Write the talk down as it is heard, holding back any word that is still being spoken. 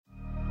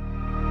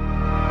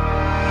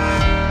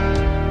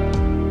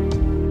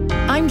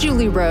I'm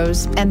Julie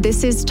Rose, and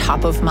this is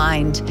Top of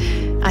Mind.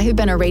 I have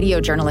been a radio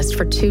journalist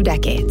for 2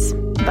 decades,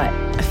 but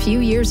a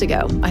few years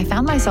ago, I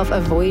found myself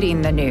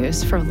avoiding the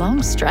news for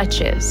long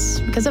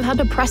stretches because of how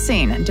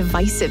depressing and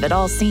divisive it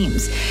all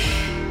seems.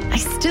 I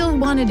still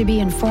wanted to be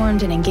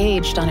informed and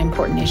engaged on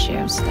important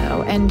issues,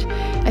 though, and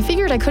I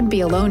figured I couldn't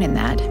be alone in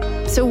that.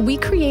 So we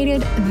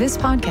created this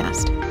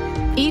podcast.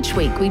 Each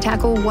week, we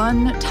tackle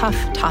one tough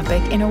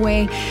topic in a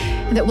way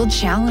that will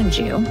challenge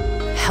you,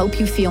 help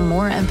you feel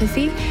more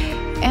empathy,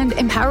 and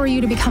empower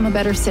you to become a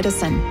better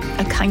citizen,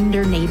 a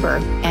kinder neighbor,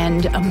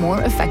 and a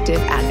more effective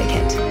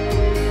advocate.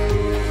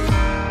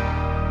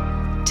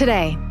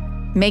 Today,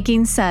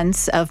 making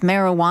sense of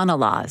marijuana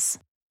laws.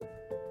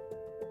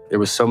 There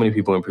were so many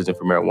people in prison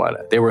for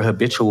marijuana. They were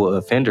habitual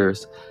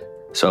offenders,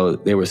 so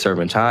they were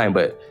serving time.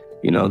 But,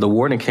 the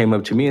warden came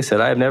up to me and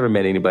said, I have never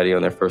met anybody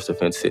on their first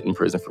offense sit in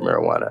prison for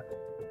marijuana.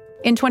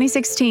 In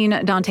 2016,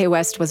 Donte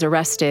West was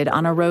arrested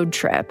on a road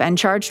trip and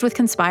charged with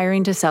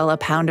conspiring to sell a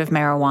pound of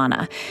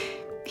marijuana.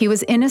 He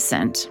was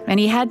innocent, and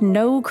he had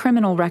no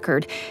criminal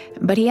record,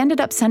 but he ended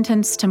up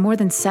sentenced to more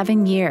than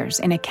 7 years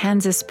in a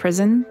Kansas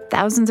prison,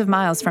 thousands of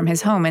miles from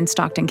his home in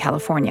Stockton,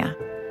 California.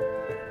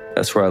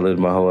 That's where I lived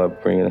my whole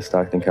upbringing, in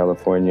Stockton,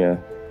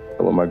 California,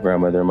 with my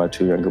grandmother and my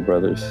 2 younger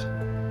brothers.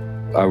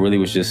 I really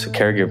was just a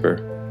caregiver,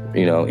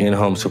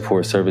 in-home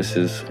support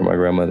services for my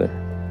grandmother.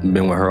 I've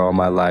been with her all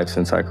my life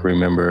since I can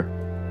remember.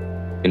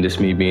 And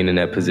just me being in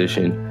that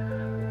position,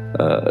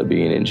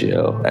 being in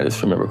jail, I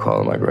just remember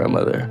calling my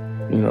grandmother.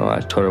 I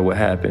told her what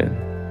happened,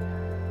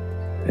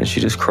 and she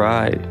just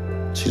cried.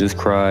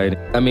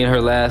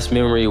 Her last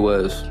memory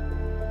was,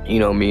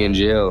 me in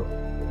jail.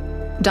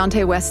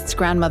 Donte West's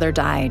grandmother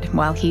died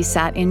while he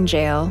sat in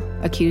jail,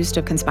 accused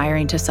of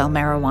conspiring to sell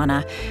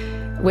marijuana,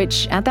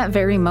 which at that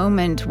very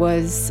moment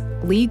was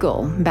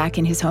legal back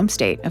in his home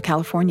state of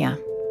California.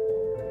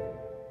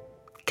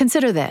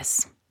 Consider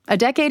this. A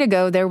decade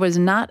ago, there was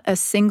not a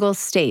single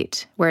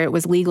state where it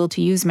was legal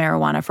to use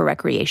marijuana for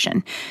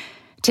recreation.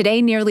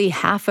 Today, nearly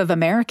half of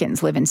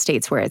Americans live in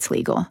states where it's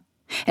legal,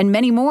 and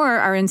many more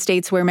are in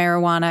states where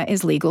marijuana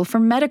is legal for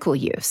medical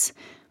use.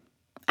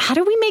 How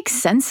do we make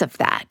sense of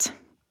that?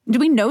 Do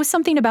we know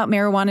something about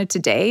marijuana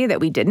today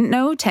that we didn't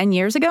know 10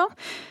 years ago?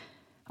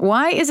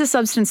 Why is a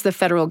substance the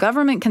federal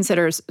government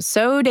considers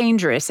so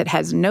dangerous it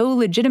has no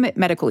legitimate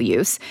medical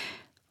use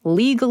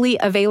legally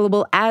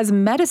available as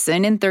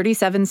medicine in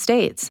 37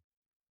 states?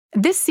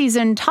 This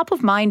season, Top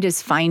of Mind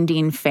is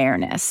finding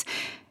fairness.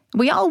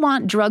 We all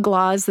want drug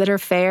laws that are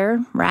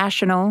fair,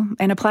 rational,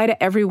 and apply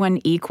to everyone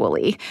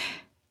equally.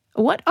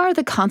 What are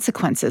the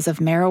consequences of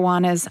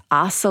marijuana's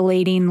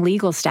oscillating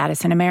legal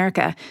status in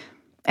America?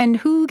 And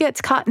who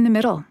gets caught in the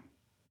middle?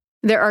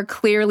 There are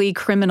clearly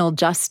criminal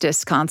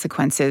justice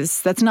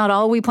consequences. That's not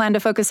all we plan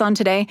to focus on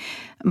today,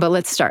 but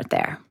let's start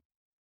there.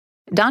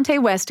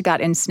 Donte West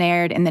got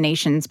ensnared in the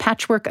nation's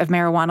patchwork of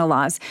marijuana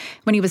laws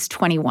when he was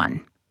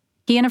 21.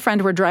 He and a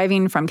friend were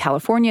driving from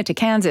California to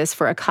Kansas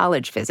for a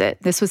college visit.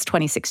 This was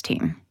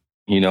 2016.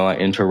 I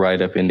enter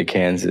right up into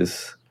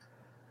Kansas,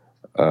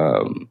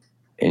 and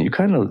you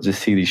kind of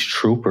just see these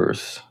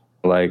troopers,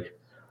 like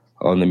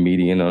on the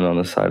median and on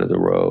the side of the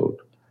road,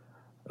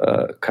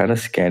 kind of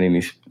scanning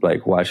these,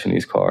 watching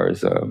these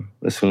cars.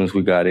 As soon as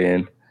we got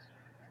in,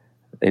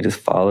 they just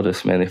followed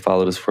us, man. They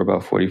followed us for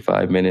about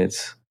 45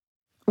 minutes.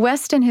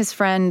 West and his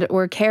friend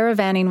were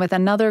caravanning with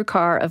another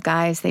car of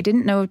guys they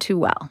didn't know too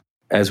well.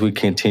 As we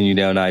continue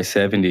down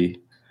I-70,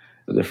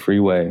 the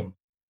freeway,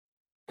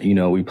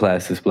 we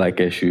pass this black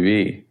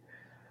SUV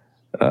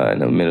in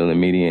the middle of the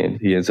median.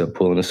 He ends up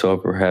pulling us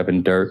over,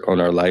 having dirt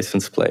on our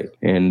license plate.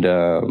 And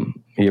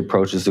he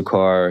approaches the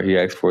car. He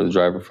asks for the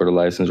driver for the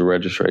license or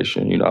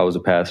registration. I was a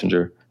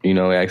passenger. He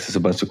asks us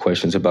a bunch of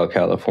questions about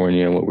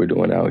California and what we're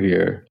doing out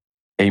here.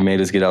 He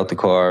made us get out the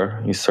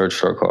car. He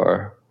searched our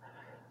car.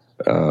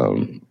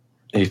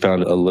 He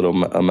found a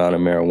little amount of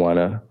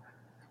marijuana.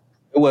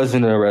 It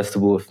wasn't an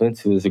arrestable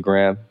offense. It was a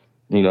gram,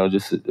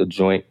 just a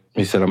joint.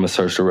 He said, I'm going to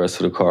search the rest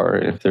of the car.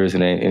 And if there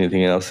isn't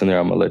anything else in there,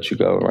 I'm going to let you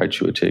go and write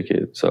you a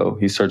ticket. So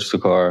he searched the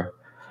car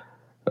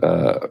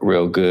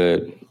real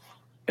good,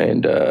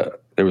 and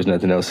there was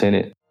nothing else in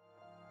it.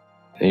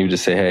 And he would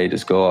just say, hey,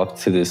 just go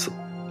off to this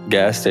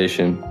gas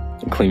station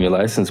and clean your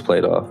license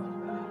plate off.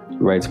 He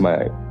writes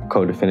my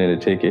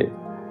co-defendant a ticket.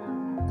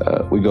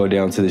 We go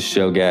down to the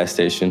Shell gas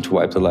station to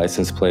wipe the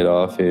license plate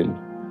off, and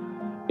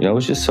it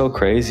was just so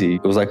crazy.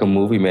 It was like a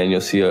movie, man.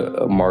 You'll see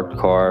a marked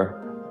car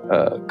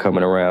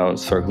coming around,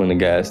 circling the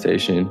gas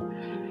station.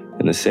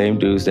 And the same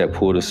dudes that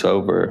pulled us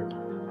over,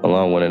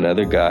 along with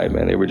another guy,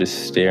 man, they were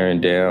just staring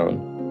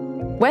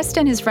down. West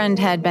and his friend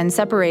had been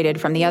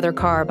separated from the other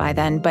car by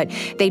then, but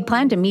they'd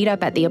planned to meet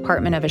up at the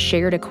apartment of a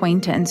shared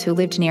acquaintance who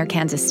lived near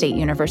Kansas State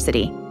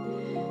University.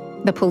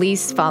 The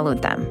police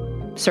followed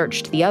them,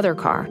 searched the other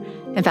car,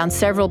 and found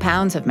several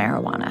pounds of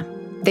marijuana.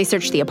 They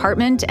searched the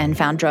apartment and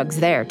found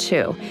drugs there,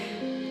 too.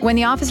 When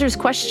the officers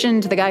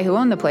questioned the guy who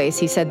owned the place,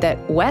 he said that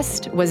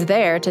West was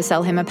there to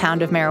sell him a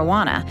pound of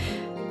marijuana.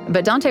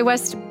 But Donte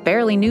West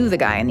barely knew the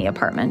guy in the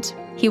apartment.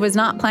 He was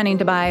not planning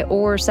to buy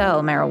or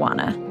sell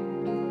marijuana.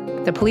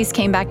 The police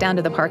came back down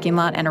to the parking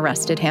lot and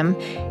arrested him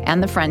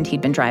and the friend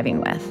he'd been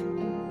driving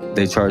with.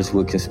 They charged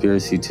with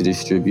conspiracy to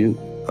distribute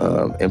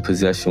and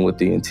possession with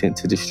the intent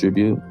to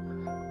distribute,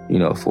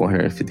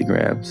 450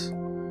 grams.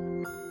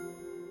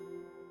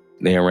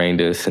 They arraigned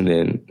us, and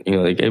then,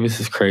 they gave us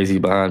this crazy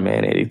bond,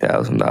 man,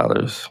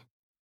 $80,000.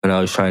 And I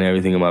was trying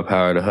everything in my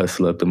power to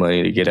hustle up the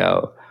money to get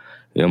out.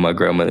 My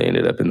grandmother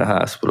ended up in the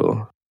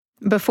hospital.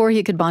 Before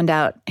he could bond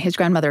out, his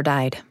grandmother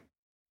died.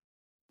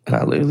 And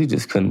I literally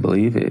just couldn't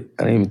believe it.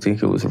 I didn't even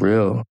think it was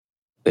real.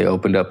 They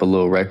opened up a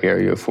little rec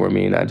area for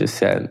me, and I just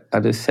sat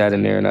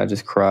in there and I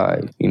just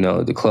cried.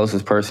 The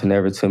closest person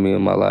ever to me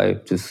in my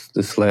life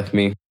just left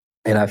me.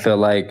 And I felt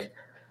like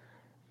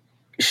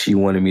she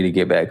wanted me to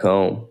get back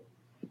home.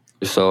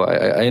 So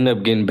I ended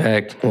up getting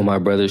back when my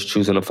brother's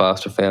choosing a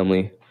foster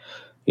family,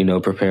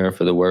 preparing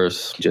for the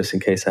worst, just in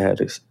case I had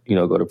to,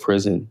 go to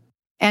prison.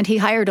 And he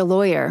hired a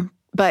lawyer.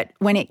 But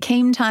when it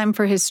came time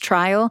for his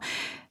trial,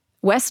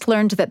 West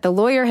learned that the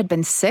lawyer had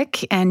been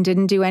sick and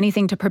didn't do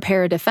anything to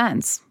prepare a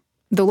defense.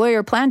 The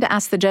lawyer planned to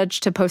ask the judge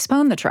to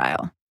postpone the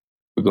trial.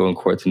 We go in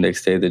court the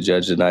next day. The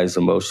judge denies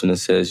the motion and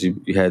says,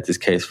 you had this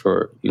case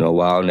for, a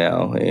while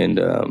now, and,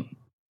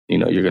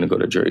 you're going to go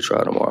to jury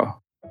trial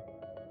tomorrow.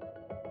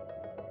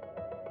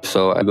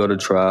 So I go to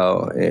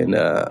trial, and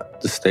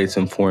the state's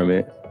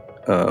informant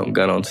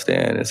got on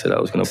stand and said I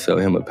was going to sell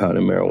him a pound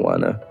of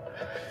marijuana.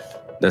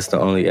 That's the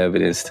only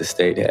evidence the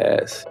state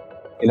has.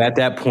 And at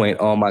that point,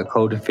 all my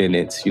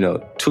co-defendants,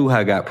 2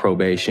 had got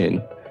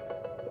probation,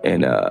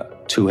 and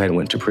 2 had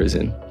went to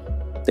prison.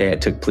 They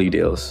had took plea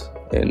deals,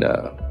 and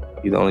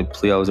the only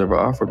plea I was ever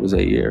offered was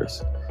 8 years.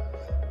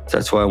 So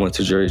that's why I went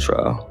to jury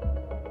trial.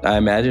 I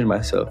imagined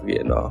myself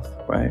getting off,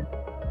 right?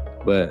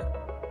 But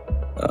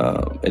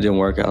it didn't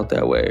work out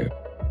that way.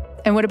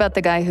 And what about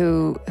the guy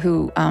who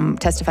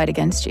testified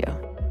against you?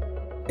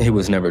 He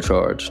was never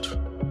charged.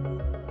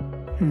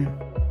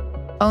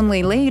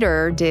 Only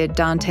later did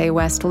Donte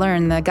West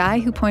learn the guy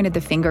who pointed the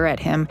finger at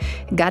him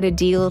got a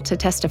deal to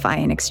testify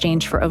in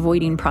exchange for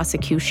avoiding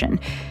prosecution.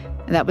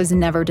 That was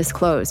never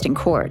disclosed in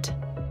court.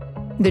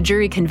 The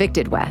jury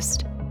convicted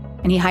West,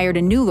 and he hired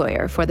a new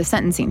lawyer for the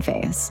sentencing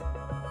phase.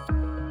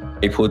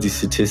 He pulled these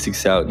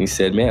statistics out, and he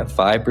said, man,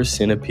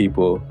 5% of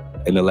people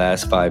in the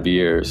last 5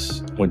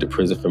 years went to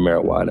prison for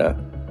marijuana.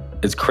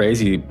 It's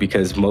crazy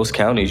because most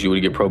counties you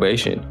would get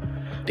probation.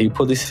 He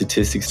put these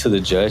statistics to the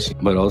judge,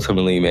 but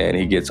ultimately, man,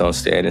 he gets on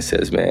stand and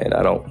says, man,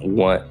 I don't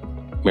want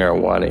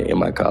marijuana in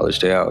my college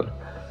town.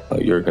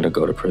 You're going to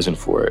go to prison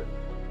for it.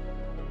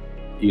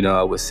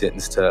 I was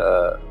sentenced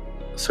to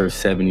serve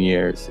 7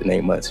 years and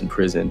 8 months in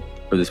prison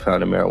for this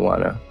pound of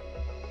marijuana.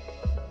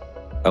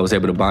 I was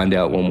able to bond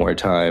out one more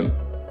time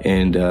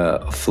and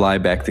fly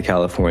back to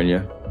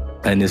California.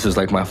 And this was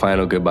like my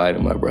final goodbye to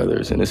my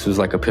brothers. And this was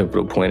like a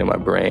pivotal point in my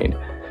brain.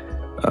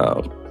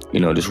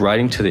 Just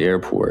riding to the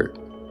airport,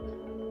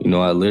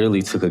 I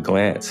literally took a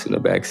glance in the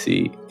back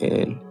seat,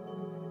 and,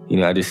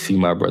 I just see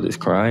my brothers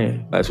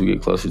crying as we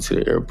get closer to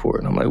the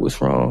airport. And I'm like,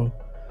 what's wrong?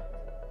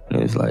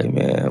 And it's like,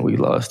 man, we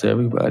lost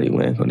everybody.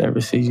 We ain't gonna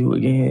never see you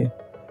again.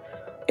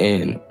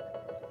 And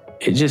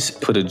it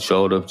just put a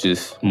jolt of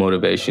just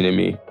motivation in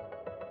me.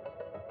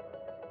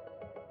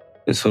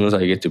 As soon as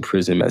I get to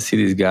prison, I see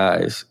these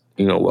guys,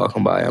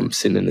 walking by. I'm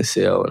sitting in the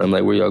cell, and I'm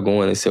like, where y'all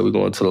going? They said, we're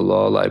going to the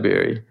law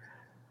library.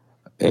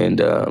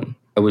 And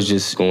I was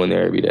just going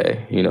there every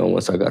day,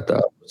 once I got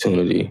the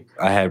opportunity.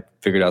 I had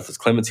figured out this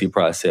clemency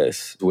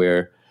process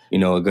where, a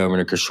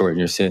governor could shorten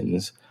your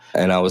sentence.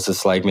 And I was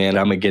just like, man,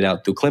 I'm going to get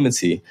out through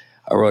clemency.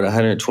 I wrote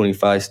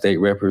 125 state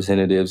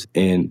representatives,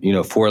 and,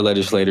 4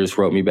 legislators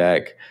wrote me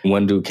back.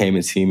 One dude came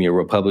and see me, a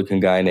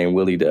Republican guy named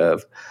Willie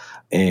Dove.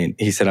 And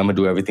he said, I'm going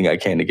to do everything I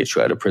can to get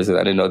you out of prison. I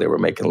didn't know they were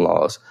making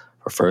laws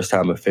for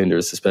first-time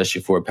offenders,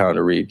 especially for a pound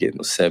of weed,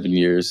 getting 7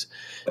 years,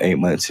 8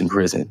 months in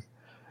prison.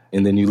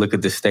 And then you look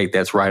at the state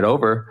that's right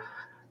over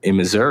in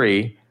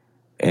Missouri,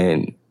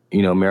 and,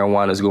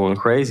 marijuana is going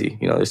crazy.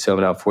 They're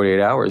selling out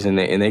 48 hours, and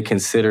they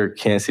consider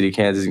Kansas City,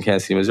 Kansas, and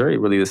Kansas City, Missouri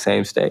really the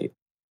same state.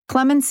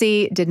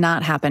 Clemency did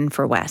not happen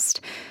for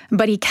West,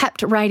 but he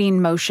kept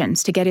writing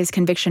motions to get his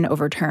conviction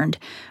overturned,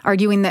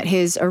 arguing that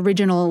his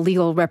original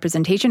legal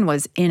representation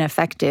was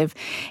ineffective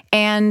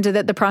and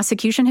that the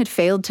prosecution had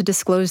failed to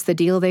disclose the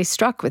deal they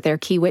struck with their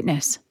key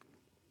witness.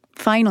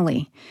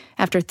 Finally,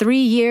 after 3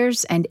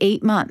 years and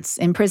 8 months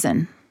in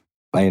prison,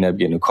 I ended up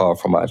getting a call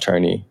from my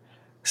attorney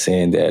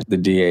saying that the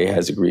DA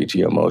has agreed to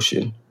your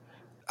motion.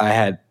 I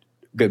had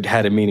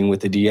a meeting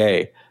with the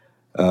DA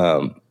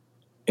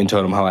and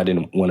told him how I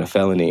didn't want a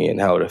felony and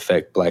how it would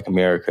affect Black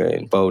America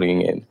and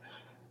voting and,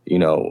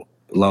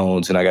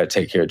 loans, and I got to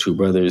take care of 2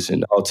 brothers.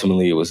 And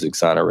ultimately, it was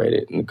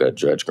exonerated, and the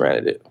judge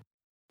granted it.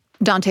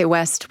 Donte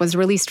West was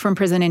released from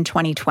prison in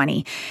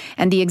 2020,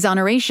 and the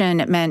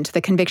exoneration meant the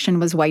conviction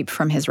was wiped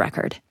from his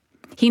record.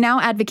 He now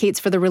advocates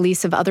for the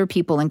release of other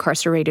people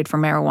incarcerated for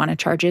marijuana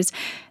charges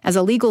as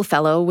a legal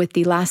fellow with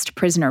the Last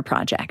Prisoner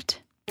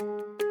Project.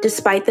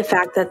 Despite the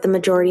fact that the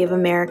majority of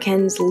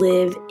Americans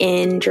live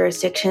in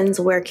jurisdictions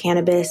where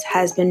cannabis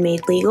has been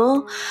made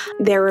legal,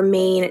 there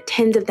remain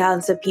tens of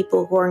thousands of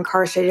people who are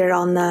incarcerated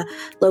on the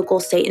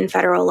local, state, and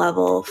federal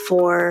level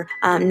for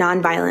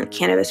nonviolent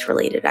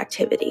cannabis-related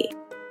activity.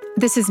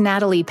 This is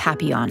Natalie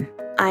Papillion.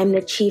 I'm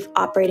the Chief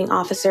Operating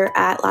Officer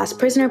at Last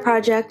Prisoner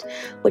Project,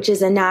 which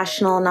is a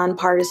national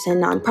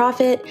nonpartisan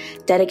nonprofit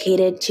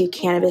dedicated to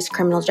cannabis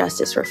criminal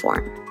justice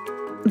reform.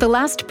 The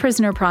Last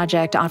Prisoner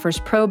Project offers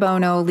pro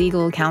bono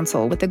legal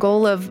counsel with the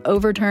goal of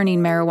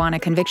overturning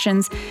marijuana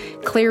convictions,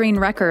 clearing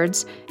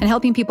records, and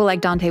helping people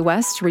like Donte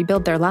West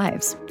rebuild their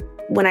lives.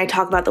 When I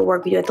talk about the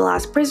work we do at the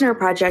Last Prisoner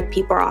Project,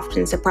 people are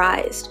often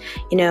surprised,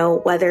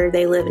 whether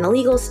they live in a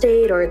legal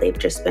state or they've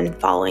just been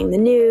following the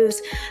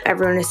news.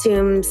 Everyone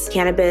assumes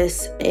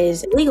cannabis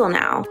is legal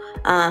now.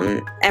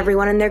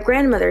 Everyone and their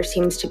grandmother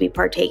seems to be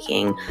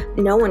partaking.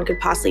 No one could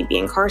possibly be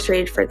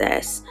incarcerated for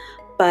this,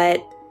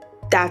 but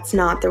that's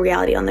not the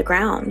reality on the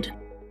ground.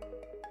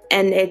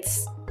 And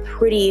it's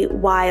pretty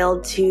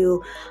wild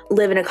to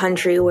live in a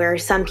country where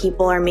some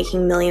people are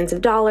making millions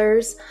of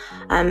dollars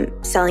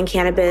selling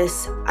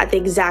cannabis at the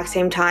exact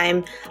same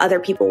time other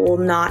people will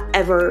not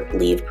ever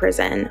leave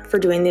prison for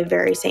doing the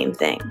very same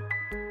thing.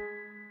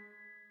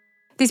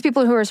 These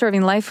people who are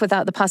serving life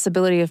without the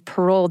possibility of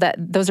parole,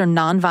 those are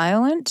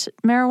nonviolent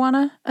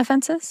marijuana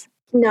offenses?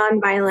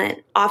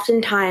 Nonviolent.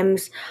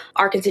 Oftentimes,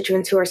 our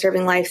constituents who are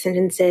serving life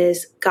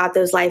sentences got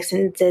those life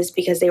sentences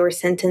because they were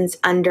sentenced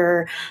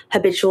under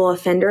habitual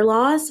offender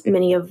laws,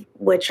 many of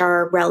which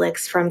are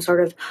relics from sort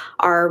of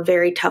our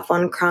very tough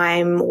on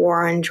crime,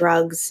 war on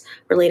drugs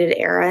related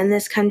era in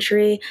this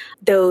country.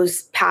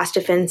 Those past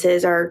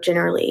offenses are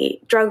generally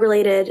drug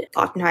related,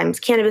 oftentimes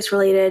cannabis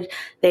related.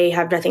 They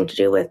have nothing to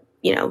do with,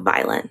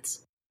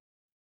 violence.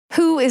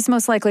 Who is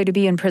most likely to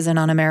be in prison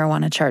on a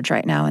marijuana charge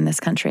right now in this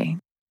country?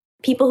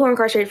 People who are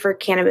incarcerated for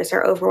cannabis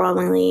are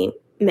overwhelmingly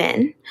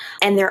men,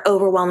 and they're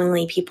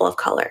overwhelmingly people of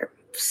color.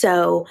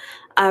 So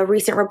a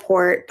recent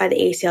report by the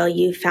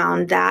ACLU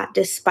found that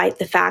despite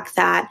the fact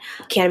that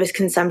cannabis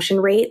consumption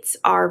rates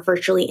are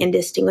virtually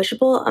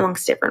indistinguishable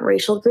amongst different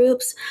racial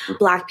groups,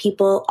 Black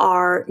people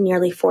are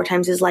nearly 4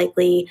 times as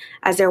likely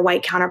as their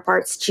white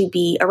counterparts to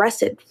be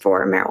arrested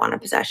for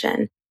marijuana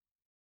possession.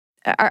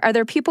 Are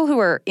there people who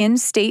are in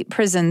state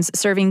prisons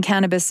serving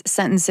cannabis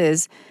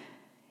sentences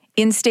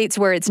in states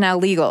where it's now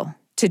legal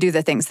to do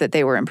the things that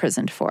they were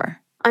imprisoned for?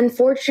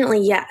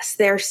 Unfortunately, yes.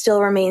 There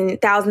still remain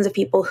thousands of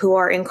people who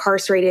are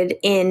incarcerated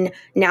in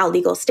now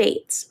legal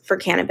states for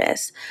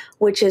cannabis,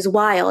 which is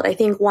wild. I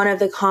think one of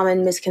the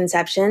common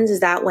misconceptions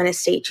is that when a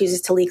state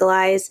chooses to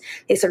legalize,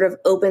 they sort of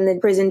open the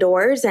prison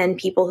doors and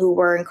people who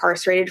were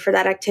incarcerated for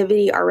that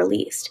activity are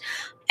released.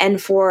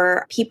 And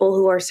for people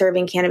who are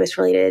serving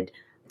cannabis-related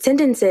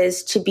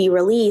sentences to be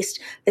released,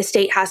 the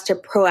state has to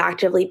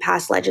proactively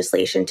pass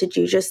legislation to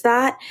do just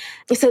that.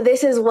 So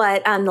this is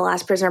what the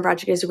Last Prisoner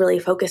Project is really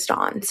focused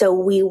on. So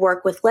we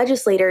work with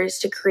legislators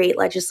to create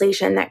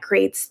legislation that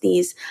creates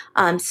these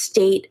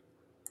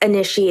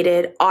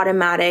state-initiated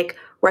automatic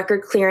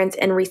record clearance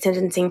and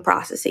resentencing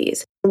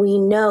processes. We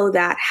know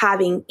that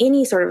having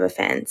any sort of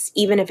offense,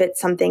 even if it's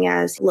something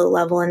as low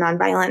level and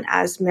nonviolent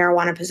as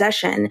marijuana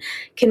possession,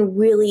 can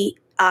really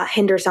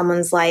hinder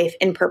someone's life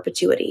in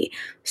perpetuity.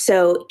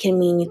 So it can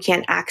mean you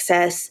can't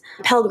access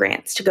Pell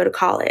Grants to go to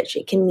college.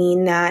 It can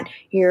mean that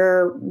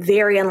you're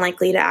very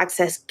unlikely to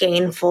access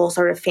gainful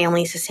sort of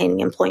family-sustaining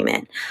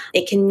employment.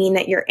 It can mean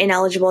that you're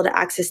ineligible to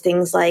access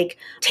things like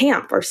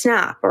TAMP or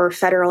SNAP or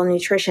federal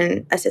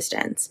nutrition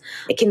assistance.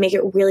 It can make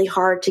it really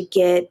hard to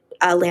get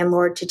a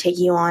landlord to take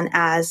you on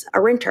as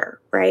a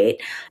renter,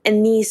 right?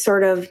 And these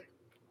sort of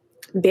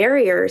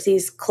barriers,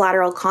 these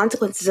collateral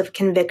consequences of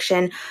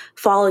conviction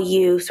follow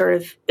you sort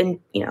of,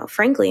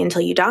 frankly,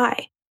 until you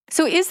die.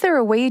 So is there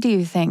a way, do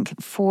you think,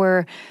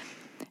 for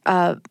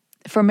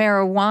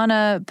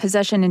marijuana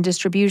possession and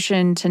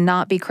distribution to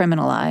not be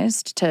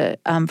criminalized,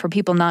 for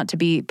people not to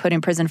be put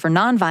in prison for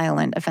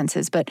nonviolent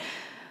offenses, but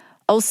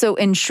also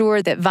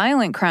ensure that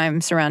violent crime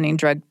surrounding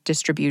drug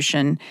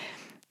distribution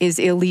is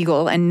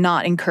illegal and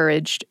not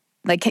encouraged?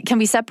 Like, can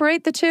we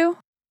separate the two?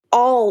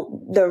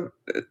 All the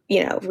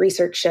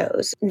research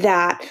shows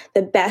that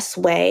the best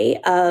way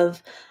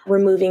of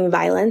removing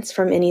violence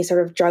from any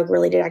sort of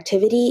drug-related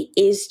activity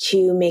is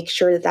to make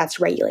sure that that's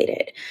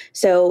regulated.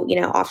 So,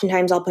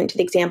 oftentimes I'll point to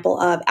the example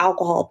of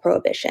alcohol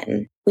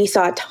prohibition. We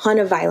saw a ton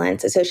of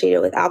violence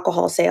associated with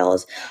alcohol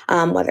sales,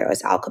 whether it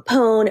was Al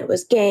Capone, it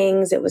was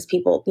gangs, it was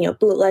people,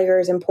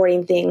 bootleggers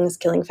importing things,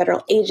 killing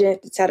federal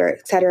agents, et cetera,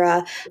 et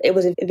cetera. It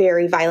was a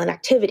very violent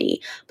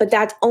activity, but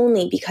that's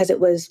only because it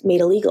was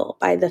made illegal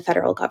by the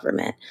federal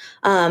government.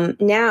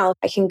 Now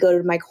I can go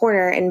to my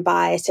corner and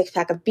buy a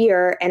 6-pack of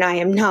beer and I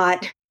am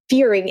not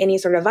fearing any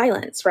sort of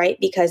violence, right?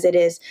 Because it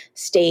is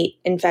state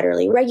and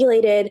federally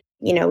regulated.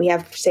 we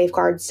have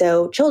safeguards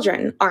so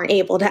children aren't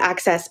able to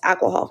access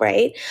alcohol,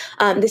 right?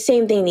 The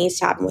same thing needs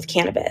to happen with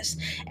cannabis.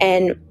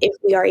 And if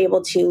we are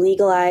able to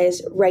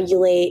legalize,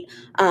 regulate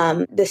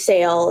the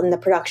sale and the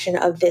production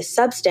of this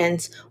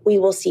substance, we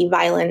will see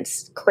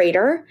violence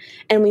crater,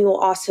 and we will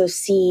also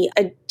see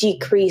a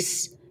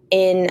decrease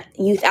in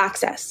youth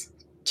access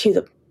to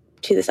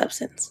the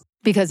substance.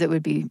 Because it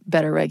would be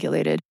better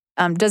regulated.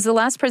 Does the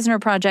Last Prisoner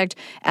Project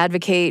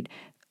advocate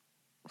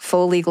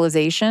full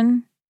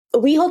legalization?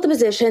 We hold the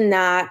position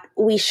that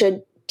we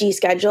should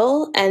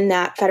deschedule and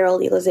that federal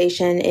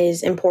legalization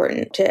is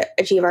important to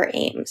achieve our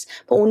aims.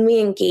 But when we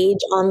engage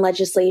on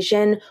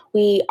legislation,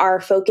 we are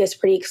focused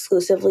pretty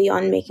exclusively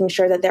on making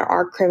sure that there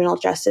are criminal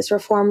justice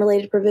reform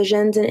related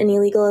provisions in any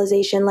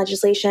legalization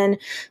legislation.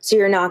 So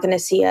you're not going to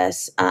see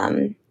us,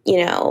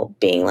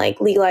 being like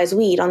legalize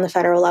weed on the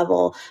federal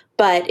level.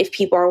 But if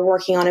people are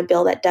working on a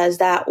bill that does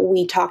that,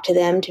 we talk to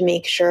them to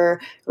make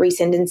sure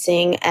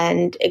resentencing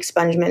and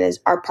expungement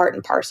are part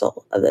and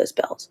parcel of those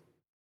bills.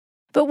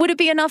 But would it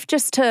be enough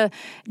just to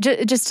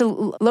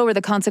lower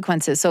the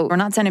consequences? So we're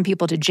not sending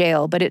people to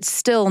jail, but it's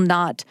still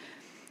not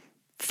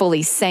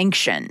fully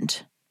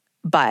sanctioned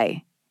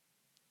by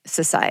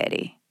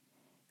society.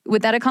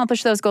 Would that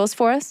accomplish those goals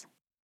for us?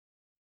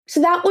 So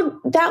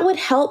that would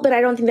help, but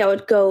I don't think that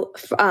would go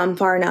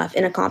far enough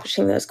in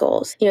accomplishing those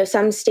goals.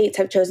 Some states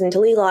have chosen to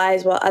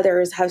legalize while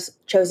others have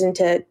chosen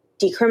to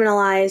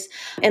decriminalize.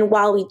 And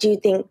while we do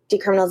think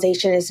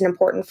decriminalization is an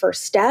important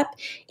first step,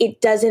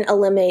 it doesn't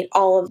eliminate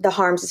all of the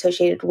harms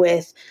associated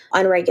with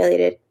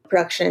unregulated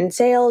production and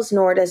sales,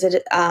 nor does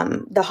it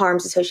the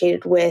harms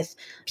associated with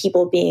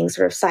people being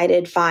sort of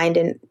cited, fined,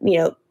 and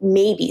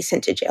maybe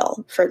sent to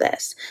jail for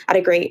this at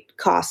a great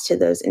cost to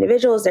those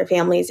individuals, their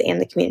families,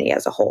 and the community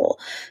as a whole.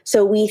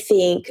 So we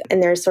think,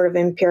 and there's sort of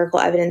empirical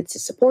evidence to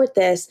support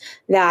this,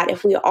 that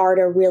if we are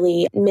to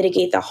really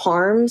mitigate the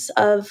harms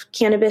of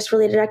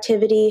cannabis-related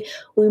activity,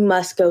 we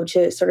must go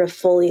to sort of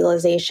full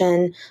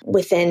legalization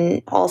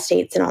within all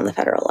states and on the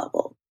federal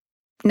level.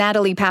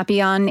 Natalie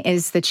Papillion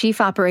is the Chief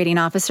Operating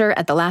Officer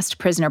at the Last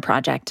Prisoner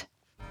Project.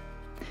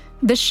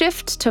 The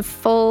shift to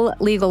full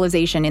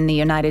legalization in the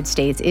United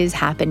States is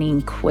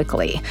happening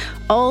quickly.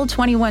 All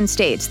 21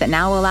 states that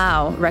now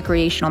allow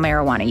recreational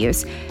marijuana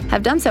use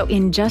have done so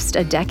in just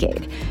a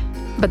decade.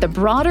 But the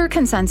broader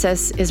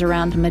consensus is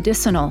around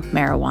medicinal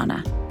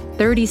marijuana.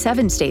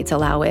 37 states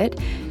allow it,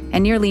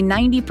 and nearly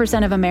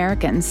 90% of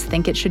Americans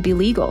think it should be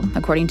legal,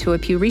 according to a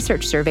Pew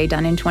Research survey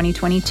done in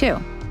 2022.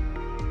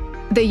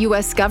 The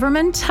U.S.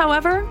 government,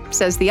 however,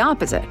 says the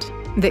opposite,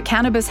 that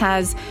cannabis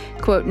has,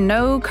 quote,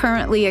 no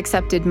currently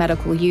accepted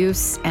medical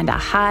use and a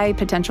high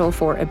potential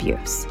for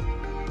abuse.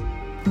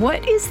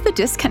 What is the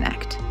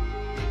disconnect?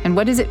 And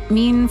what does it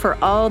mean for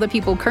all the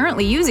people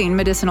currently using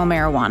medicinal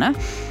marijuana,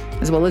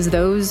 as well as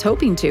those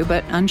hoping to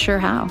but unsure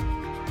how?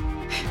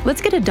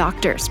 Let's get a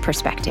doctor's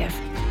perspective.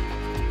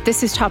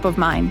 This is Top of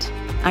Mind.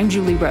 I'm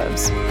Julie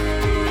Rose.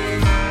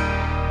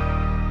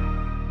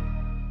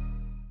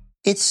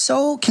 It's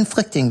so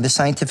conflicting, the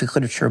scientific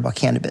literature about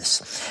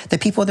cannabis. The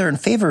people that are in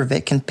favor of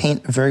it can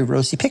paint a very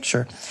rosy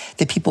picture.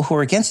 The people who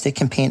are against it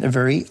can paint a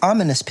very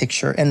ominous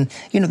picture. And,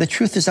 the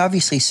truth is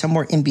obviously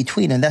somewhere in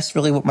between. And that's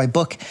really what my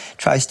book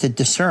tries to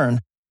discern.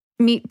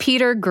 Meet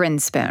Peter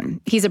Grinspoon.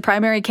 He's a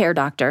primary care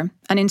doctor,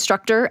 an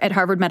instructor at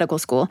Harvard Medical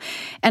School,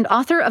 and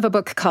author of a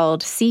book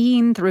called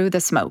Seeing Through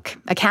the Smoke.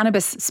 A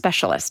cannabis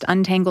specialist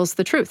untangles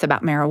the truth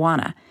about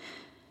marijuana.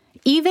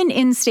 Even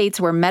in states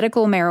where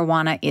medical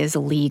marijuana is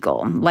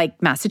legal,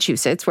 like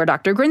Massachusetts, where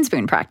Dr.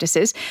 Grinspoon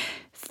practices,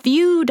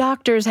 few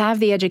doctors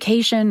have the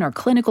education or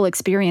clinical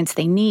experience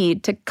they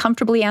need to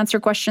comfortably answer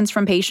questions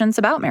from patients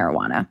about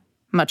marijuana,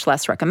 much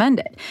less recommend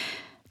it.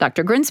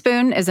 Dr.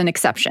 Grinspoon is an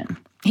exception.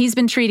 He's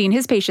been treating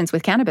his patients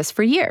with cannabis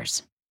for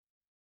years.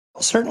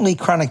 Certainly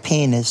chronic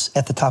pain is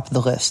at the top of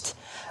the list.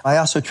 I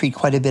also treat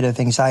quite a bit of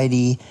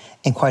anxiety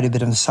and quite a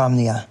bit of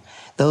insomnia.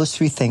 Those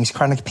three things,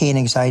 chronic pain,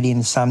 anxiety, and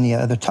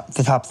insomnia, are the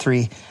top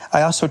three.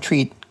 I also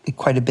treat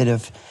quite a bit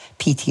of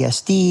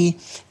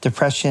PTSD,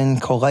 depression,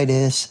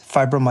 colitis,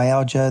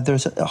 fibromyalgia.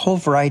 There's a whole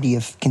variety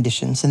of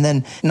conditions. And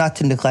then not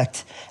to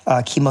neglect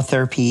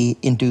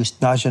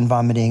chemotherapy-induced nausea and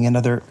vomiting and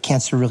other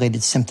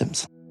cancer-related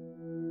symptoms.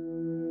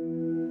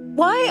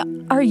 Why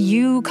are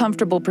you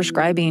comfortable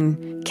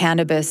prescribing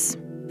cannabis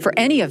for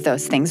any of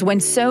those things when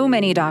so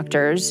many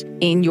doctors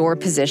in your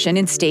position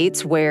in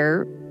states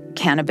where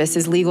cannabis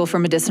is legal for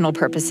medicinal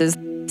purposes,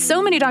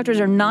 so many doctors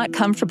are not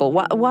comfortable?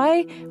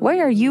 Why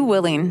are you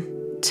willing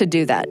to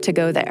do that, to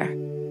go there?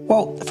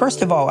 Well,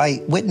 first of all,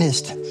 I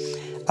witnessed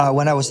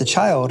when I was a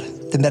child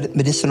the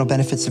medicinal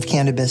benefits of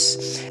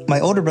cannabis. My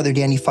older brother,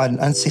 Danny, fought an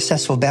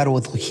unsuccessful battle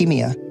with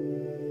leukemia.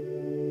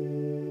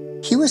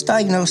 He was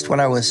diagnosed when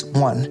I was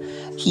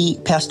 1. He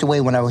passed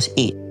away when I was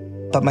 8.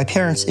 But my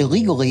parents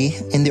illegally,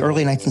 in the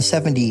early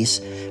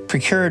 1970s,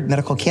 procured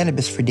medical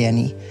cannabis for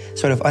Danny,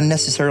 sort of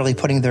unnecessarily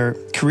putting their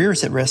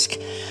careers at risk.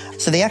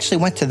 So they actually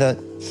went to the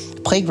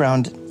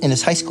playground in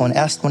his high school and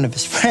asked one of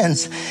his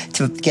friends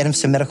to get him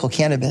some medical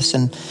cannabis.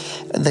 And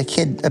the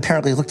kid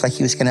apparently looked like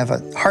he was going to have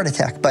a heart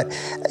attack, but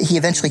he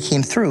eventually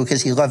came through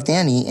because he loved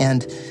Danny,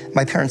 and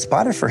my parents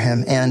bought it for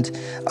him. And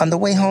on the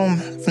way home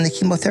from the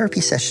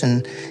chemotherapy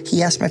session,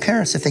 he asked my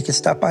parents if they could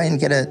stop by and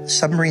get a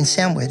submarine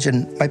sandwich.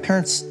 And my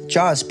parents'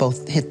 jaws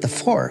both hit the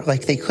floor,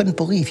 like they couldn't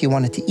believe he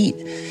wanted to eat.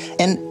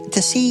 And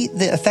to see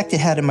the effect it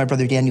had on my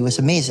brother Danny was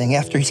amazing.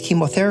 After his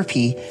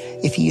chemotherapy,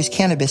 if he used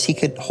cannabis, he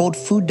could hold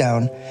food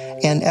down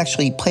and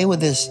actually play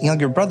with his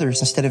younger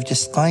brothers instead of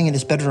just lying in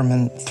his bedroom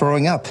and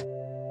throwing up.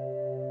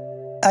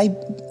 I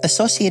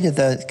associated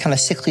the kind of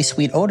sickly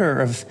sweet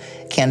odor of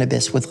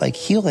cannabis with like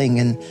healing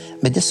and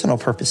medicinal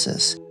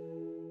purposes.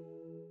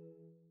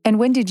 And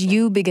when did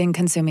you begin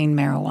consuming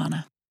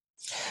marijuana?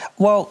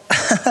 Well,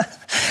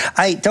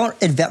 I don't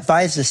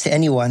advise this to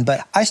anyone,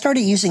 but I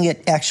started using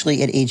it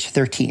actually at age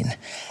 13.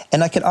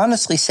 And I could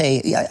honestly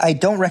say I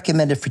don't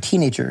recommend it for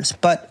teenagers.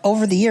 But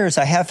over the years,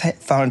 I have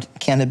found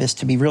cannabis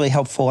to be really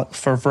helpful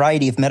for a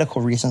variety of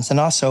medical reasons. And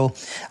also,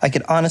 I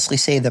could honestly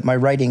say that my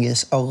writing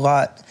is a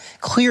lot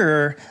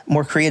clearer,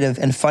 more creative,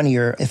 and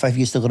funnier if I've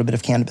used a little bit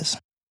of cannabis.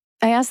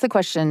 I asked the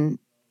question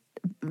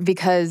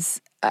because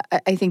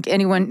I think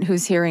anyone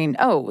who's hearing,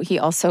 oh, he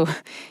also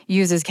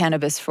uses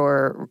cannabis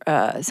for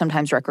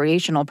sometimes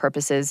recreational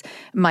purposes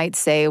might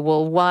say,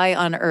 well, why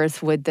on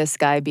earth would this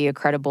guy be a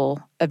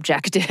credible,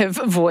 objective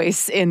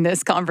voice in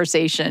this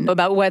conversation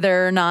about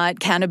whether or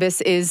not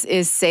cannabis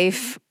is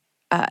safe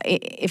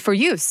for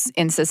use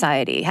in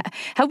society?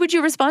 How would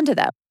you respond to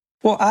that?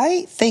 Well,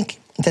 I think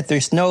that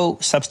there's no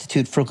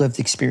substitute for lived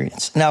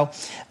experience. Now,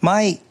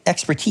 my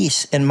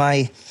expertise and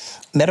my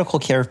medical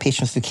care of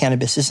patients with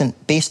cannabis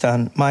isn't based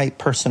on my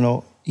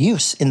personal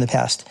use in the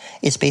past.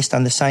 It's based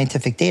on the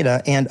scientific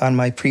data and on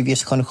my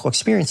previous clinical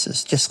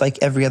experiences, just like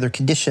every other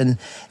condition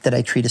that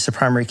I treat as a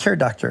primary care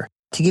doctor.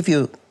 To give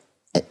you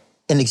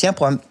an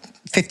example, I'm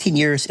 15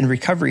 years in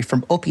recovery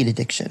from opiate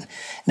addiction.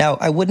 Now,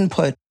 I wouldn't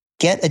put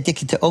get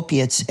addicted to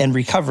opiates and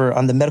recover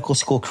on the medical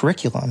school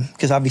curriculum,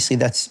 because obviously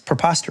that's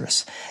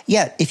preposterous.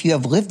 Yet, if you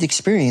have lived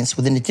experience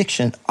with an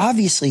addiction,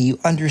 obviously you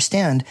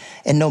understand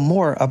and know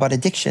more about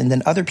addiction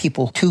than other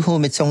people to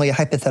whom it's only a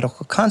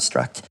hypothetical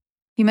construct.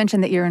 You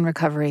mentioned that you're in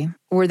recovery.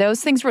 Were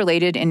those things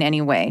related in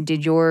any way?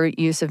 Did your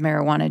use of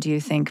marijuana, do you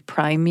think,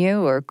 prime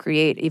you or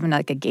create even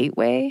like a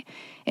gateway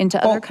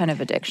into other kind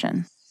of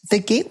addiction? The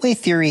gateway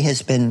theory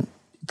has been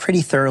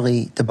pretty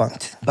thoroughly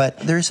debunked, but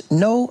there's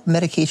no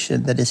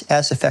medication that is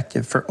as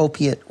effective for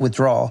opiate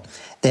withdrawal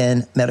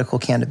than medical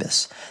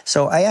cannabis.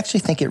 So I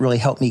actually think it really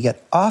helped me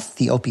get off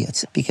the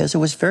opiates because it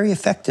was very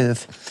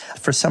effective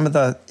for some of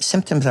the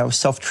symptoms I was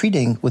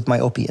self-treating with my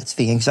opiates,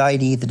 the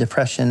anxiety, the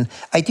depression.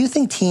 I do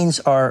think teens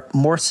are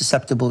more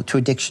susceptible to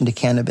addiction to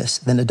cannabis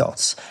than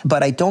adults,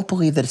 but I don't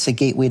believe that it's a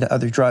gateway to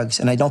other drugs,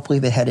 and I don't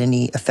believe it had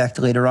any effect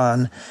later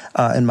on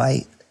in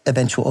my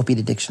eventual opiate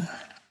addiction.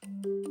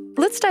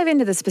 Let's dive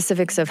into the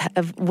specifics of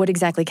what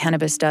exactly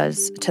cannabis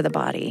does to the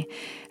body.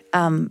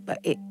 When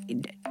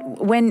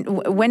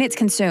it's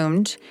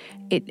consumed,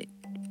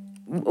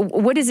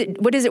 what is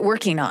it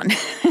working on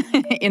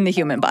in the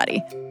human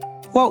body?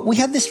 Well, we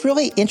have this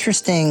really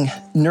interesting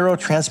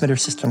neurotransmitter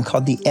system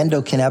called the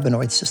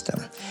endocannabinoid system,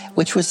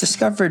 which was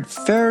discovered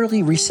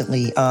fairly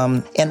recently.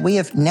 And we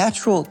have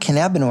natural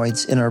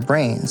cannabinoids in our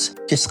brains,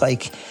 just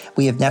like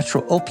we have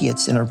natural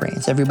opiates in our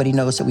brains. Everybody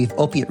knows that we have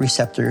opiate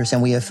receptors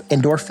and we have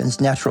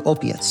endorphins, natural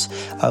opiates,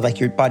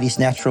 like your body's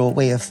natural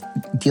way of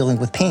dealing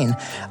with pain.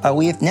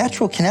 We have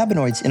natural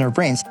cannabinoids in our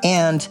brains,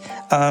 and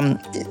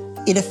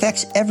it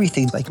affects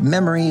everything like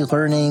memory,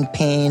 learning,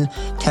 pain,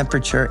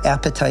 temperature,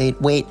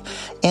 appetite, weight.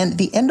 And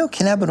the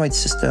endocannabinoid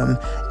system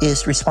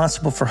is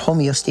responsible for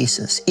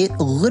homeostasis. It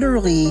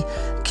literally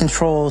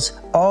controls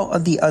all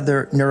of the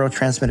other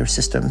neurotransmitter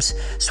systems,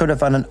 sort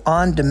of on an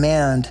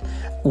on-demand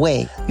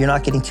way. You're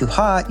not getting too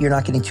hot, you're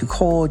not getting too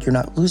cold, you're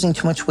not losing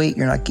too much weight,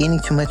 you're not gaining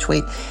too much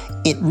weight.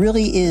 It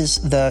really is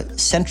the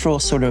central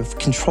sort of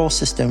control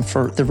system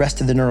for the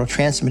rest of the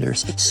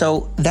neurotransmitters.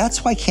 So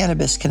that's why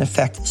cannabis can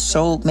affect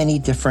so many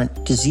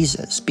different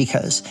diseases,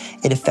 because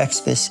it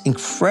affects this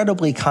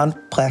incredibly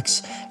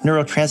complex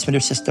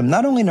neurotransmitter system,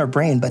 not only in our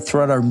brain, but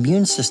throughout our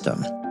immune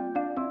system.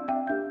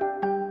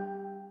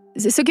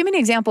 So give me an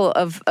example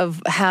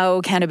of how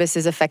cannabis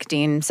is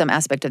affecting some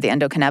aspect of the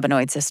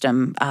endocannabinoid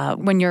system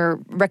when you're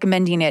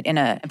recommending it in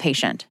a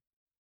patient.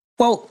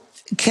 Well,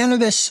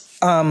 cannabis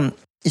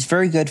is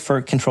very good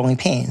for controlling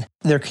pain.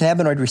 There are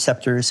cannabinoid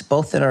receptors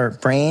both in our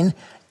brain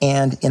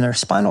and in our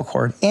spinal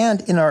cord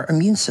and in our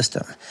immune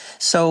system.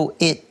 So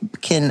it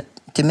can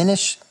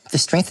diminish the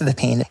strength of the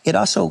pain. It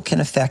also can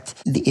affect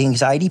the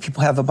anxiety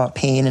people have about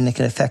pain, and it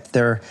can affect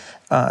their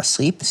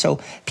sleep. So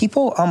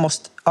people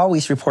almost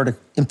always report an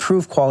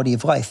improved quality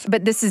of life.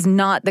 But this is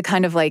not the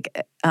kind of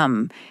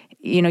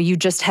you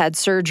just had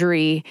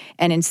surgery,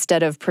 and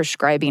instead of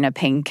prescribing a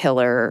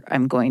painkiller,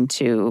 I'm going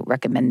to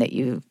recommend that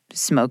you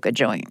smoke a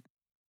joint.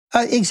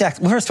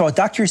 Exactly. Well, first of all,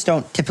 doctors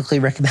don't typically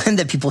recommend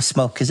that people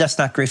smoke because that's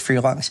not great for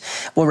your lungs.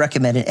 We'll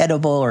recommend an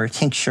edible or a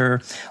tincture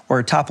or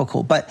a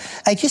topical. But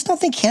I just don't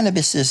think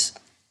cannabis is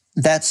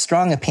that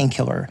strong a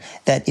painkiller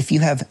that if you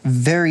have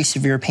very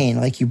severe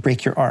pain, like you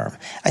break your arm,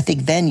 I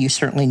think then you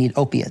certainly need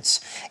opiates.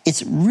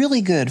 It's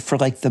really good for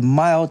like the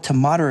mild to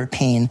moderate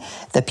pain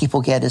that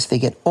people get as they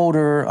get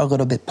older, a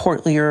little bit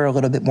portlier, a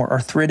little bit more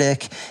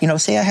arthritic.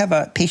 Say I have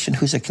a patient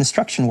who's a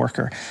construction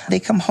worker. They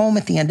come home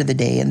at the end of the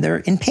day and they're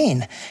in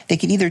pain. They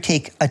could either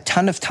take a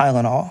ton of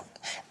Tylenol,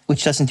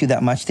 which doesn't do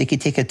that much. They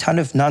could take a ton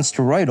of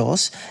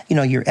nonsteroidals,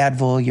 your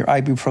Advil, your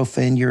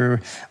ibuprofen,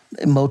 your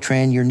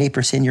Motrin, your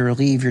Naprosyn, your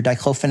Aleve, your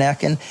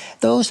diclofenac. And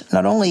those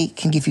not only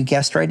can give you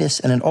gastritis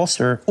and an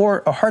ulcer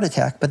or a heart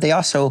attack, but they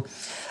also,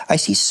 I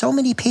see so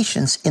many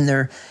patients in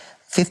their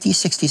 50s,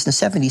 60s,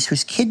 and 70s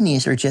whose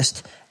kidneys are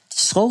just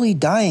slowly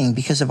dying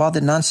because of all the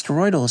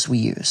nonsteroidals we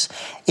use.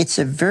 It's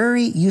a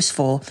very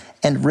useful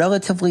and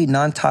relatively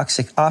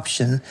non-toxic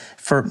option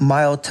for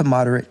mild to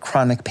moderate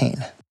chronic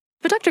pain.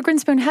 But Dr.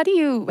 Grinspoon, how do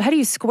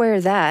you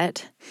square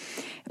that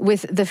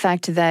with the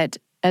fact that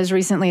as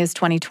recently as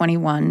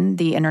 2021,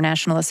 the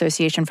International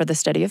Association for the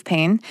Study of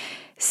Pain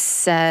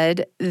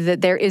said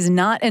that there is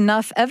not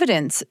enough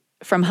evidence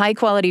from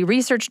high-quality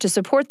research to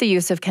support the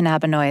use of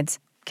cannabinoids,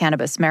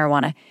 cannabis,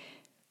 marijuana,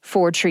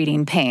 for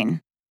treating pain?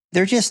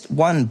 They're just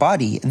one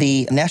body.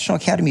 The National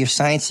Academy of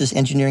Sciences,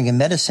 Engineering, and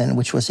Medicine,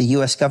 which was a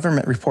U.S.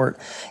 government report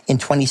in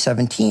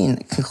 2017,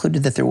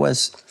 concluded that there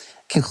was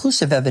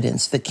conclusive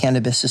evidence that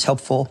cannabis is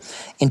helpful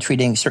in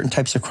treating certain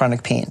types of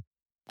chronic pain.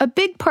 A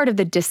big part of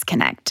the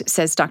disconnect,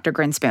 says Dr.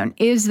 Grinspoon,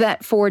 is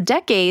that for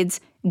decades,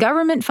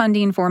 government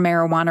funding for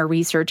marijuana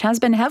research has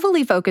been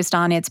heavily focused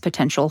on its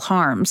potential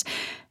harms,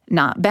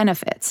 not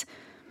benefits.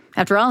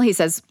 After all, he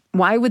says,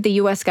 why would the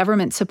U.S.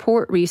 government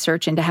support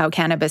research into how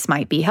cannabis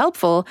might be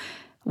helpful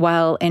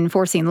while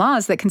enforcing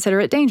laws that consider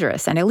it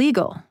dangerous and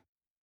illegal?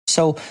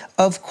 So,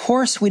 of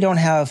course, we don't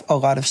have a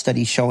lot of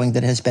studies showing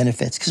that it has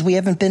benefits because we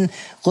haven't been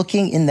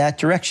looking in that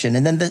direction.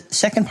 And then the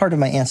second part of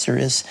my answer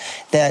is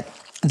that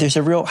there's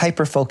a real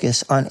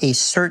hyper-focus on a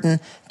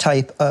certain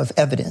type of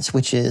evidence,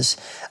 which is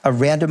a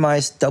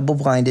randomized,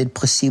 double-blinded,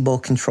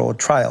 placebo-controlled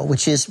trial,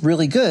 which is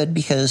really good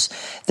because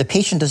the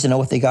patient doesn't know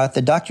what they got,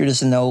 the doctor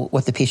doesn't know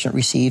what the patient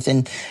received,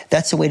 and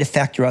that's a way to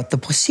factor out the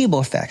placebo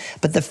effect.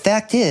 But the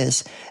fact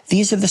is,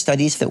 these are the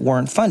studies that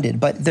weren't funded,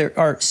 but there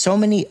are so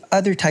many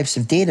other types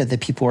of data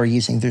that people are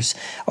using. There's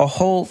a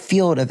whole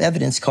field of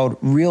evidence called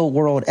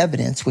real-world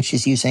evidence, which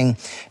is using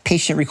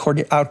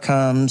patient-recorded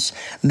outcomes,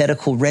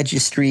 medical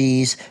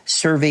registries,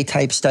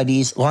 survey-type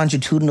studies,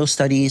 longitudinal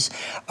studies,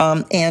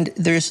 and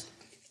there's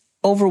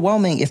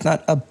overwhelming, if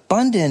not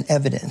abundant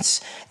evidence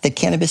that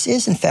cannabis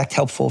is in fact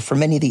helpful for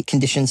many of the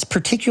conditions,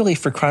 particularly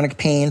for chronic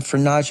pain, for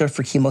nausea,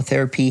 for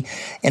chemotherapy,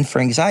 and for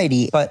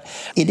anxiety. But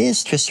it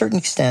is, to a certain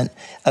extent,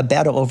 a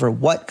battle over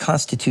what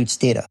constitutes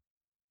data.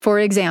 For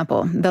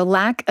example, the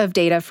lack of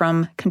data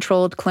from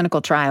controlled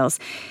clinical trials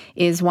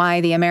is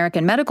why the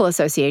American Medical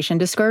Association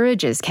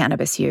discourages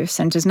cannabis use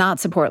and does not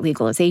support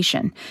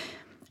legalization.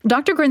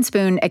 Dr.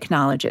 Grinspoon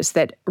acknowledges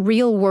that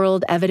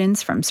real-world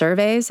evidence from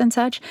surveys and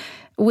such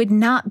would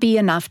not be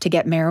enough to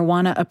get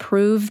marijuana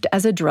approved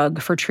as a drug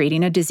for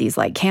treating a disease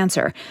like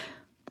cancer.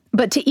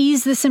 But to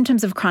ease the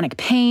symptoms of chronic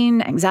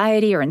pain,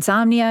 anxiety, or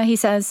insomnia, he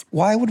says,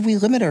 why would we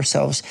limit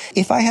ourselves?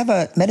 If I have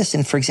a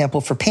medicine, for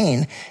example, for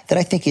pain that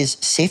I think is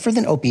safer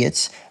than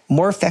opiates,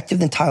 more effective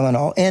than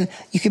Tylenol, and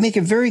you can make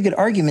a very good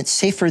argument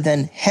safer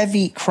than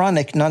heavy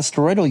chronic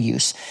nonsteroidal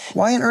use,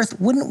 why on earth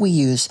wouldn't we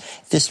use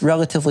this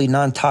relatively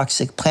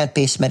non-toxic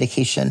plant-based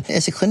medication?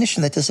 As a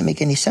clinician, that doesn't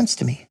make any sense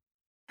to me.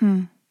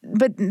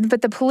 But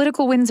the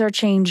political winds are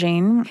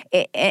changing,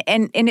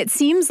 and it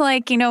seems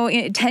like,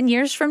 10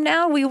 years from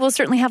now, we will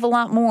certainly have a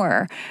lot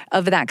more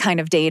of that kind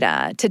of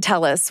data to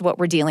tell us what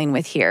we're dealing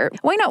with here.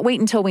 Why not wait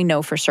until we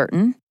know for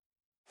certain?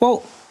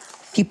 Well,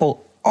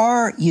 people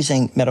are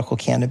using medical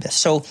cannabis.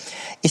 So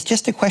it's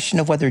just a question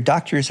of whether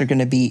doctors are going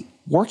to be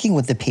working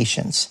with the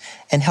patients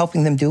and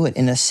helping them do it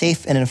in a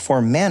safe and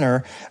informed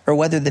manner, or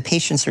whether the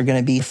patients are going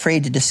to be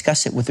afraid to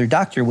discuss it with their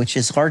doctor, which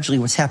is largely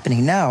what's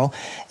happening now.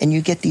 And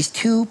you get these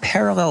two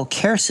parallel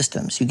care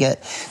systems. You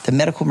get the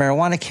medical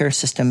marijuana care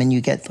system, and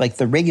you get like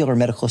the regular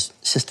medical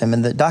system.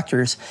 And the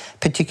doctors,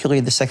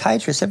 particularly the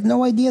psychiatrists, have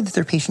no idea that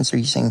their patients are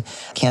using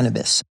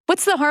cannabis.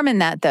 What's the harm in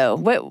that, though?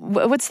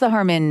 What's the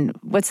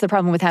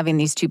problem with having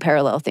these two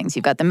parallel things?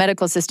 You've got the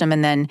medical system,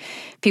 and then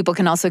people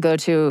can also go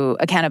to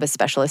a cannabis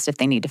specialist if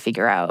they need to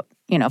figure out,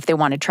 if they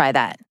want to try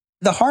that.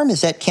 The harm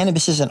is that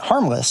cannabis isn't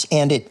harmless,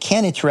 and it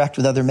can interact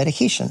with other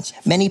medications.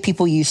 Many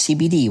people use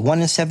CBD.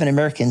 1 in 7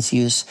 Americans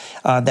use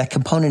that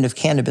component of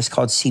cannabis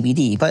called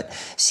CBD. But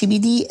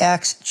CBD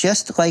acts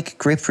just like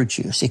grapefruit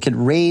juice. It could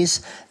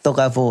raise the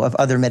level of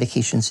other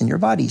medications in your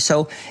body.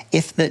 So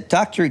if the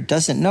doctor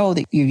doesn't know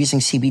that you're using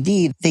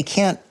CBD, they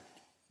can't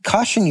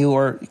caution you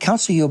or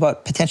counsel you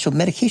about potential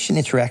medication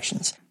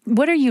interactions.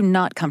 What are you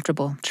not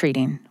comfortable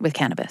treating with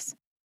cannabis?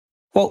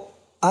 Well,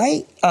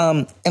 I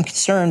am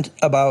concerned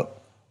about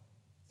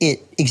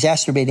it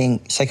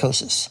exacerbating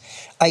psychosis.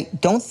 I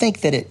don't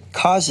think that it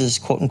causes,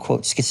 quote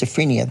unquote,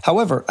 schizophrenia.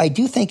 However, I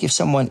do think if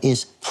someone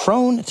is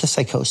prone to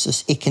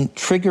psychosis, it can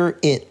trigger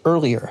it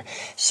earlier.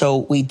 So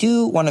we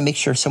do want to make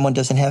sure someone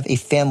doesn't have a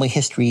family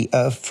history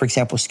of, for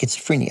example,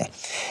 schizophrenia.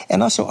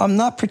 And also, I'm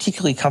not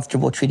particularly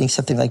comfortable treating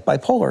something like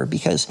bipolar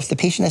because if the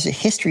patient has a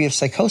history of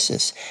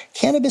psychosis,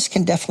 cannabis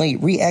can definitely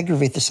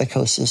re-aggravate the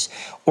psychosis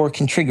or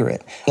can trigger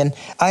it. And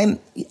I'm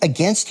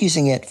against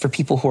using it for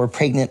people who are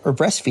pregnant or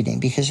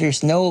breastfeeding because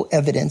there's no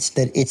evidence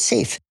that it's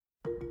safe.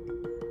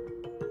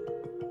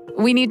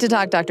 We need to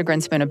talk, Dr.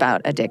 Grinspoon,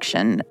 about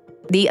addiction.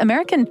 The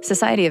American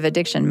Society of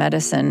Addiction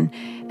Medicine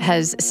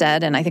has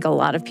said, and I think a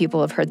lot of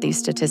people have heard these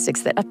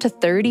statistics, that up to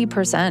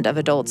 30% of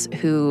adults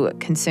who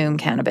consume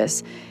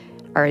cannabis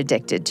are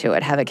addicted to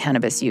it, have a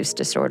cannabis use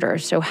disorder.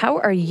 So how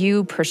are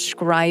you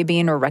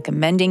prescribing or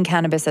recommending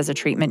cannabis as a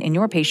treatment in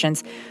your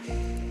patients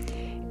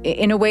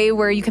in a way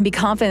where you can be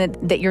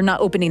confident that you're not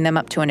opening them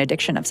up to an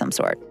addiction of some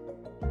sort?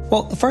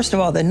 Well, first of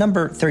all, the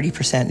number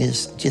 30%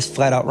 is just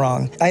flat out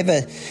wrong. I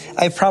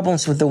have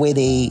problems with the way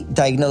they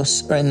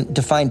diagnose and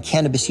define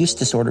cannabis use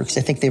disorder because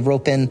I think they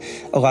rope in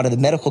a lot of the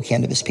medical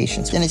cannabis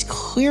patients. And it's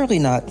clearly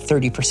not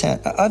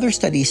 30%. Other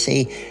studies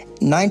say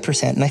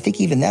 9%, and I think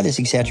even that is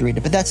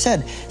exaggerated. But that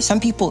said, some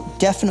people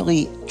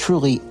definitely,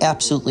 truly,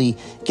 absolutely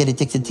get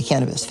addicted to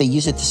cannabis. They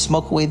use it to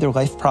smoke away their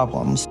life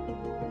problems.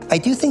 I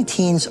do think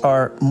teens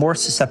are more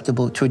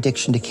susceptible to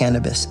addiction to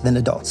cannabis than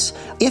adults.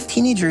 If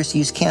teenagers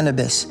use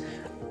cannabis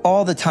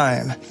all the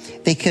time,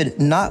 they could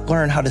not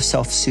learn how to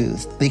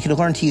self-soothe. They could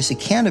learn to use the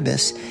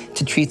cannabis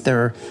to treat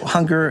their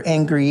hunger,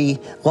 angry,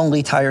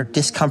 lonely, tired,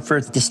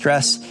 discomfort,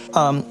 distress.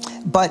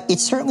 But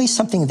it's certainly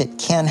something that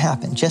can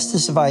happen. Just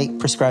as if I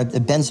prescribed a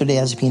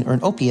benzodiazepine or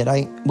an opiate,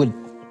 I would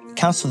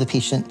counsel the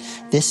patient,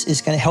 this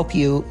is going to help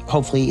you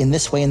hopefully in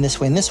this way, in this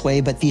way, in this way,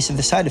 but these are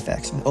the side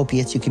effects. With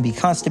opiates, you can be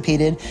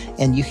constipated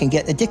and you can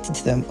get addicted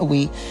to them.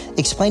 We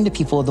explain to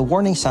people the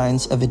warning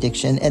signs of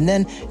addiction, and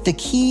then the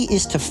key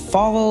is to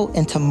follow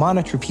and to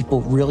monitor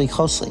people really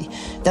closely.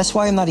 That's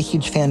why I'm not a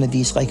huge fan of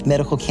these like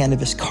medical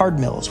cannabis card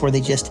mills where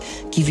they just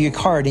give you a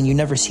card and you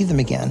never see them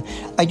again.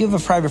 I do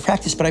have a private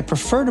practice, but I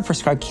prefer to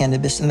prescribe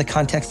cannabis in the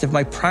context of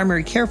my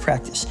primary care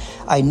practice.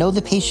 I know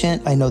the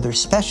patient, I know their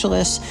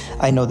specialists,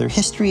 I know their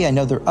history, I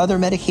know their other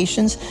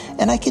medications,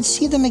 and I could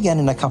see them again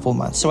in a couple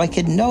months. So I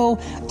could know,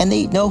 and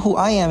they know who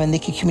I am, and they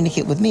can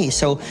communicate with me.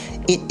 So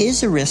it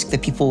is a risk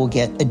that people will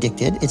get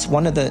addicted. It's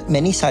one of the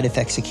many side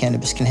effects that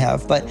cannabis can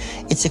have, but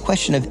it's a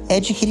question of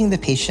educating the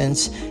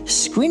patients,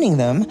 screening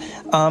them,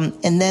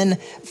 and then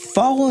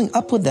following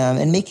up with them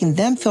and making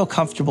them feel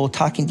comfortable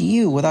talking to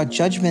you without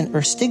judgment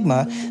or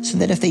stigma so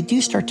that if they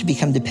do start to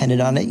become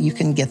dependent on it, you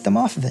can get them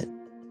off of it.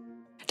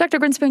 Dr.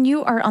 Grinspoon,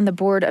 you are on the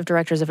board of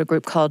directors of a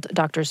group called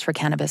Doctors for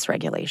Cannabis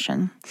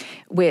Regulation,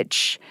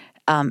 which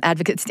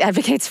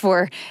advocates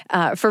for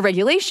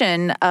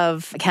regulation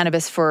of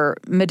cannabis for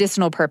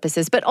medicinal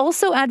purposes, but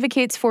also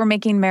advocates for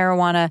making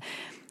marijuana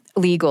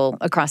legal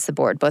across the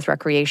board, both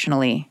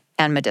recreationally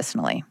and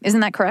medicinally. Isn't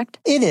that correct?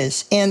 It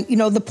is. And,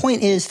 the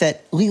point is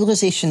that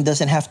legalization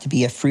doesn't have to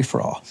be a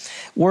free-for-all.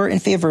 We're in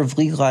favor of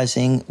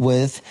legalizing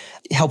with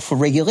helpful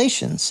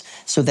regulations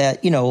so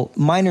that,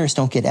 minors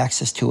don't get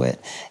access to it.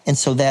 And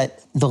so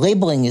that the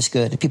labeling is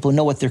good, people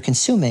know what they're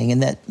consuming,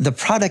 and that the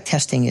product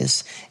testing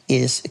is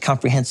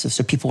comprehensive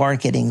so people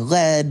aren't getting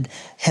lead,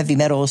 heavy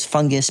metals,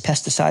 fungus,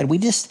 pesticide. We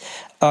just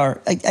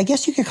are, I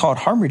guess you could call it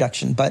harm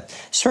reduction, but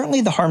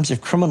certainly the harms of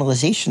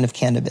criminalization of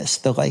cannabis,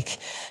 the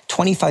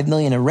 25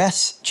 million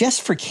arrests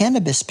just for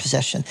cannabis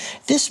possession.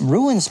 This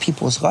ruins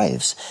people's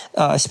lives,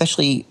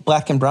 especially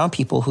black and brown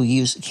people who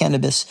use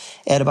cannabis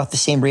at about the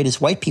same rate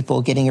as white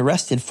people, getting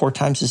arrested 4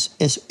 times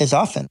as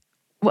often.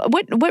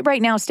 What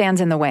right now stands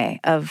in the way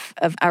of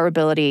our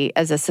ability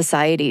as a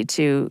society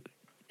to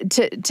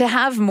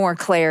have more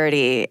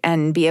clarity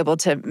and be able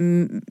to,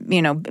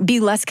 be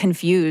less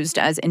confused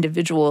as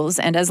individuals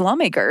and as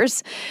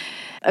lawmakers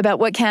about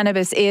what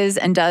cannabis is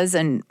and does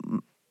and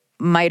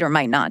might or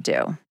might not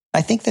do?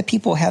 I think that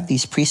people have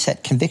these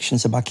preset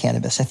convictions about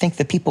cannabis. I think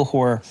that people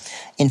who are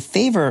in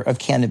favor of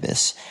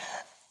cannabis,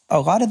 a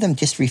lot of them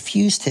just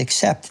refuse to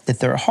accept that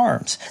there are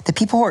harms. The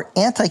people who are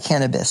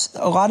anti-cannabis,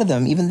 a lot of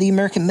them, even the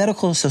American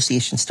Medical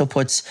Association still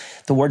puts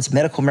the words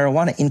medical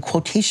marijuana in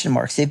quotation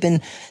marks. They've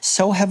been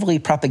so heavily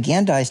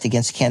propagandized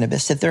against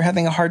cannabis that they're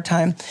having a hard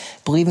time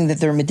believing that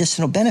there are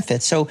medicinal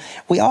benefits. So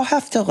we all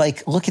have to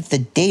look at the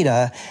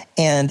data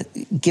and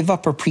give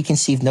up our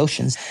preconceived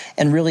notions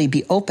and really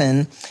be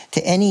open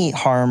to any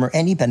harm or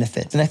any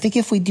benefit. And I think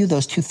if we do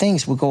those two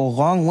things, we'll go a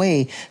long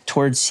way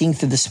towards seeing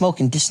through the smoke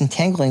and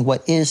disentangling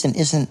what is and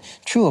isn't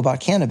true about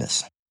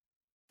cannabis.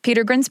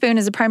 Peter Grinspoon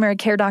is a primary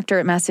care doctor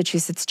at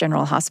Massachusetts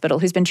General Hospital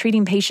who's been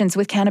treating patients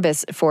with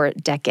cannabis for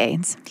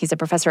decades. He's a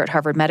professor at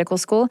Harvard Medical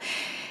School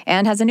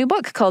and has a new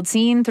book called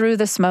Seeing Through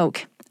the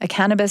Smoke. A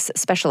cannabis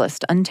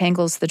specialist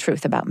untangles the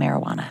truth about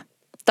marijuana.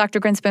 Dr.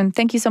 Grinspoon,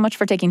 thank you so much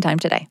for taking time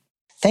today.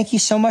 Thank you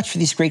so much for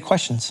these great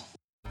questions.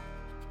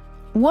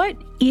 What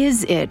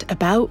is it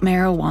about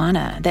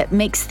marijuana that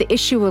makes the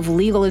issue of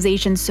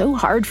legalization so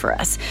hard for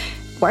us?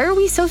 Why are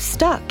we so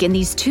stuck in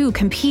these two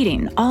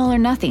competing all or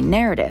nothing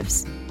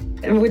narratives?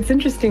 And what's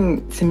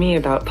interesting to me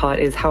about pot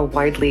is how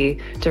widely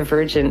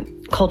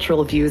divergent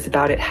cultural views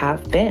about it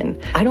have been.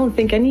 I don't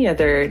think any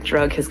other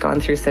drug has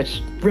gone through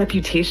such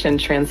reputation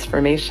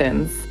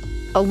transformations.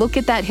 A look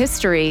at that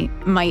history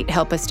might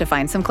help us to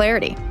find some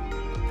clarity.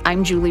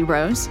 I'm Julie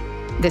Rose.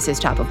 This is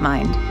Top of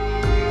Mind.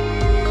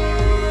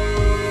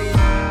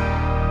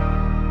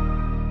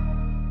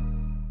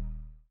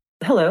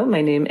 Hello,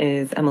 my name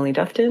is Emily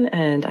Dufton,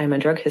 and I'm a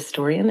drug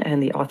historian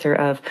and the author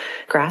of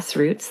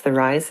Grassroots, The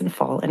Rise and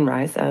Fall and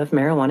Rise of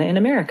Marijuana in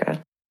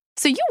America.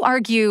 So you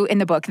argue in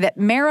the book that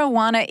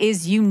marijuana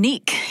is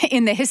unique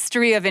in the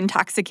history of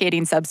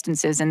intoxicating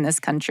substances in this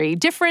country,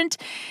 different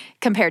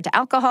compared to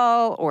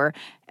alcohol or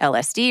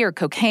LSD or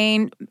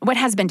cocaine. What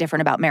has been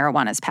different about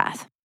marijuana's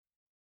path?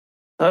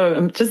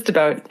 Oh, just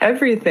about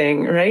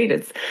everything, right?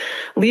 It's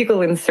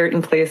legal in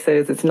certain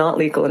places. It's not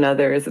legal in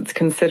others. It's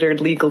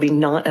considered legally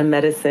not a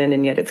medicine,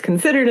 and yet it's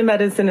considered a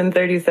medicine in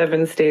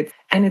 37 states.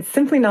 And it's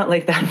simply not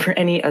like that for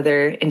any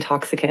other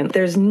intoxicant.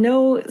 There's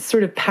no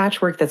sort of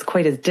patchwork that's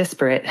quite as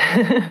disparate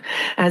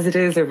as it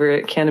is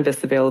over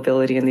cannabis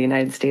availability in the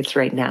United States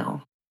right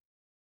now.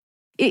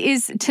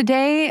 Is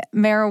today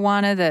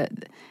marijuana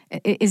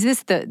is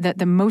this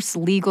the most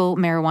legal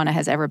marijuana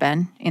has ever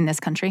been in this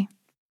country?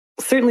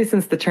 Certainly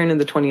since the turn of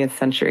the 20th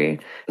century,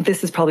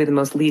 this is probably the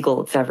most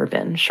legal it's ever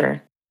been,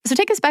 sure. So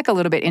take us back a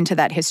little bit into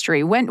that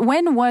history.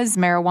 When was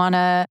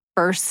marijuana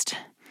first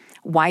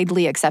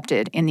widely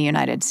accepted in the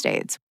United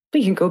States?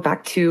 We can go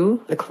back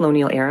to the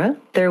colonial era.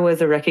 There was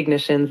a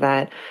recognition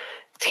that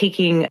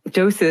taking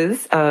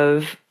doses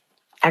of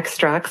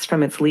extracts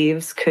from its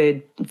leaves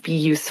could be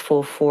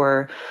useful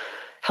for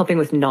helping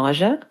with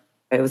nausea.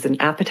 It was an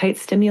appetite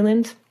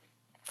stimulant.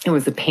 It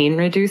was a pain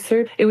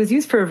reducer. It was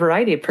used for a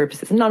variety of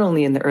purposes, not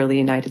only in the early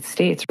United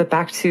States, but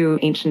back to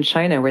ancient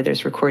China, where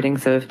there's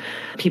recordings of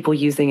people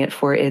using it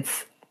for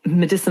its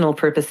medicinal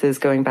purposes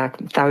going back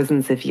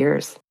thousands of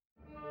years.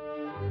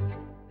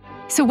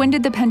 So when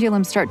did the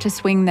pendulum start to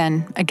swing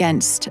then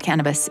against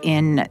cannabis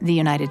in the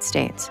United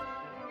States?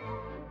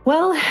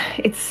 Well,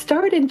 it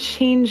started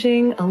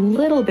changing a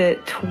little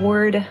bit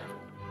toward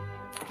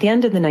the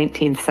end of the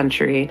 19th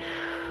century,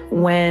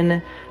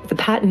 when the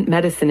patent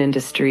medicine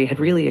industry had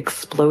really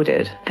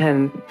exploded,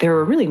 and there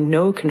were really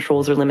no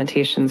controls or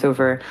limitations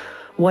over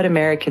what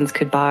Americans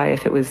could buy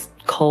if it was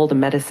called a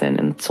medicine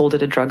and sold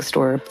at a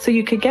drugstore. So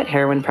you could get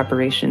heroin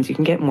preparations, you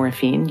can get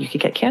morphine, you could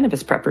get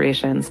cannabis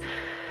preparations.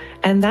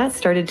 And that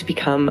started to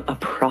become a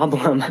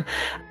problem.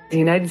 The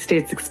United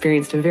States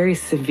experienced a very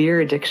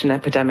severe addiction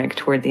epidemic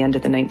toward the end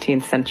of the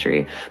 19th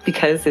century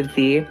because of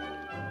the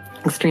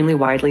extremely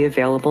widely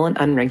available and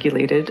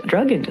unregulated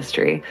drug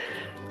industry.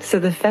 So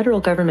the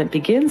federal government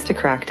begins to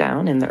crack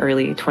down in the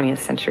early 20th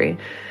century.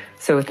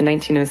 So with the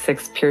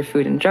 1906 Pure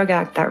Food and Drug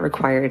Act, that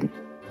required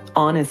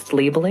honest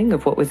labeling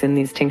of what was in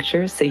these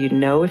tinctures, so you'd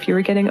know if you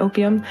were getting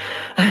opium,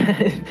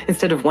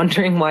 instead of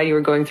wondering why you were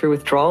going through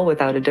withdrawal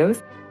without a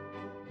dose.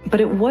 But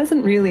it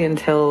wasn't really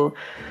until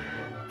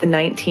the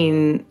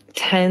 1910s,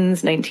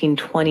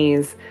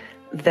 1920s,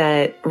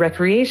 that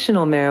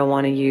recreational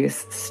marijuana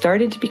use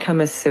started to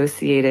become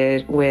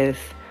associated with,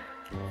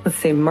 let's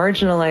say,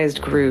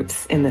 marginalized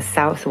groups in the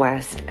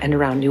Southwest and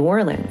around New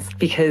Orleans,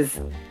 because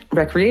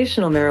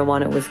recreational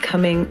marijuana was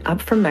coming up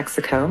from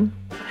Mexico,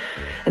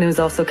 and it was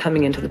also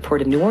coming into the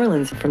port of New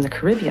Orleans from the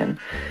Caribbean.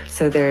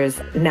 So there's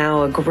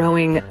now a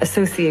growing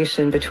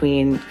association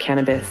between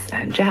cannabis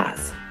and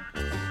jazz.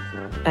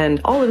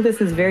 And all of this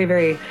is very,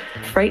 very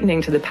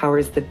frightening to the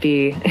powers that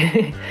be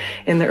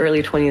in the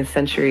early 20th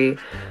century,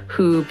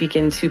 who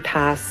begin to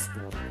pass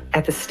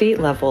at the state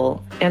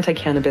level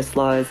anti-cannabis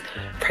laws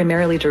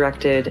primarily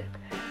directed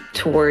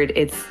toward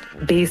its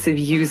base of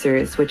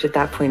users, which at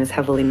that point is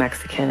heavily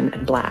Mexican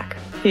and Black.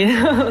 You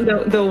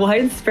know, the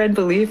widespread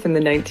belief in the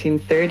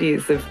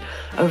 1930s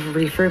of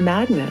reefer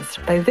madness.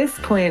 By this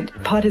point,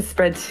 pot has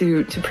spread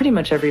to pretty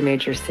much every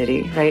major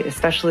city, right?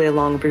 Especially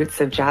along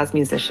routes of jazz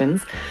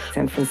musicians,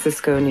 San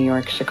Francisco, New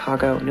York,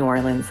 Chicago, New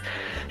Orleans.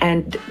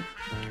 And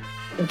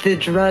the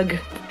drug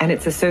and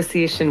its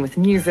association with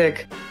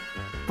music,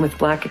 with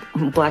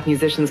black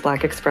musicians,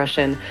 black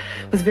expression,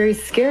 was very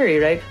scary,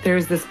 right? There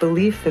was this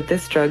belief that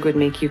this drug would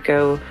make you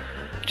go,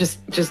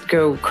 just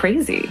go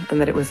crazy,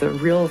 and that it was a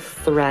real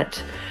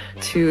threat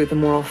to the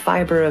moral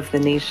fiber of the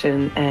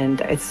nation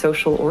and its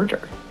social order,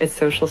 its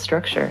social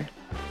structure.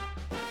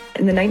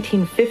 In the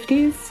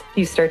 1950s,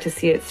 you start to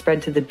see it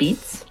spread to the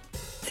beats.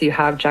 So you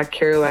have Jack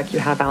Kerouac, you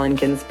have Allen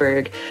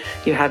Ginsberg,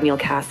 you have Neil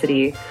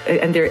Cassidy,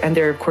 and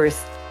they're of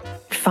course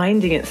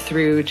finding it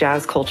through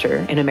jazz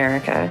culture in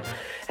America.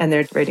 And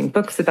they're writing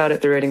books about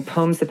it, they're writing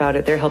poems about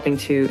it, they're helping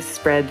to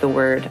spread the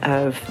word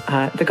of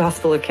the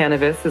gospel of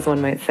cannabis, as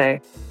one might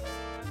say.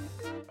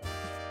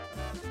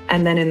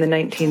 And then in the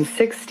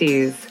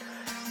 1960s,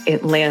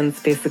 it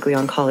lands basically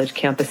on college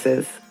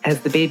campuses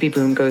as the baby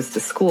boom goes to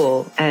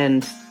school,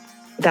 and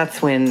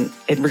that's when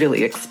it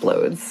really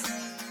explodes.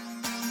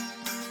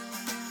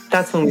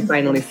 That's when we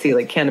finally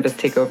see cannabis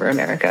take over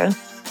America.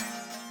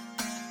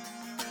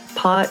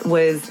 pot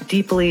was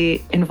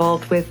deeply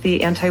involved with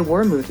the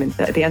anti-war movement,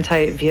 the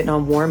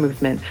anti-Vietnam War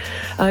movement.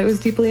 It was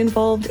deeply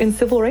involved in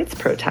civil rights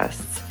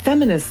protests.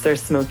 Feminists are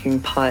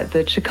smoking pot.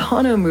 The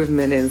Chicano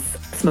movement is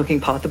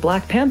smoking pot. The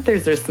Black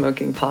Panthers are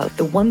smoking pot.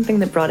 The one thing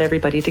that brought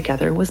everybody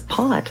together was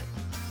pot.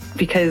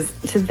 Because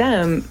to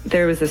them,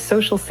 there was a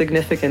social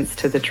significance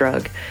to the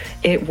drug.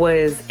 It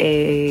was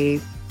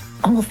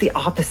almost the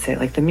opposite,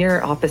 like the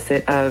mirror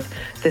opposite of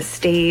the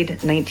staid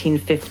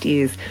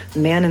 1950s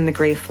man in the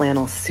gray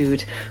flannel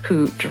suit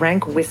who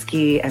drank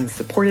whiskey and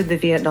supported the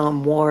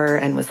Vietnam War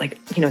and was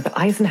like, the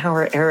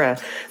Eisenhower era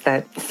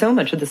that so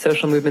much of the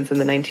social movements in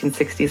the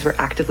 1960s were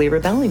actively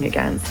rebelling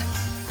against.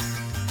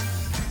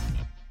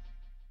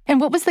 And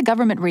what was the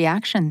government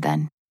reaction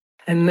then?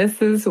 And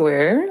this is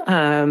where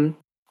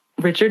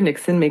Richard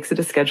Nixon makes it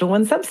a Schedule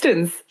I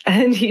substance,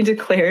 and he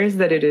declares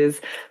that it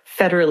is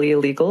federally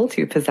illegal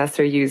to possess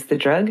or use the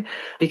drug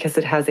because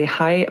it has a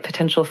high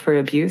potential for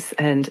abuse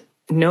and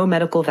no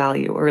medical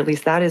value, or at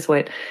least that is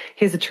what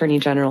his Attorney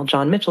General,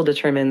 John Mitchell,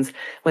 determines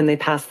when they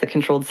passed the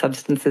Controlled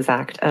Substances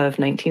Act of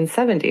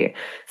 1970.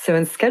 So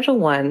in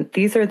Schedule I,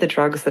 these are the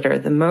drugs that are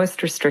the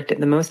most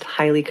restricted, the most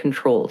highly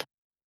controlled,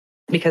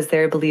 because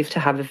they're believed to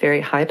have a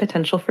very high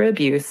potential for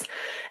abuse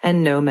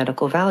and no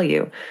medical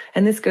value.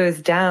 And this goes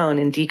down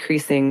in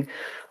decreasing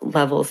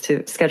levels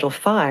to Schedule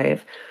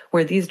V,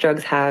 where these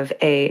drugs have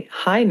a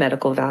high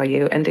medical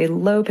value and a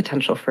low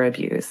potential for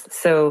abuse.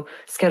 So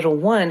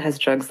Schedule I has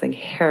drugs like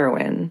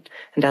heroin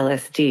and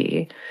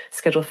LSD.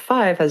 Schedule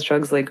V has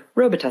drugs like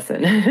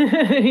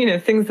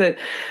Robitussin, things that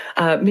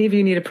maybe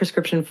you need a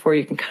prescription for.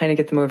 You can kind of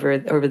get them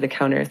over the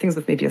counter, things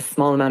with maybe a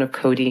small amount of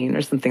codeine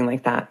or something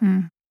like that.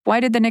 Why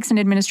did the Nixon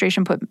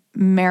administration put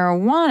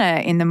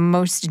marijuana in the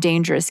most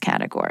dangerous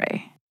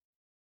category?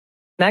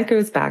 That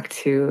goes back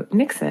to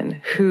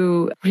Nixon,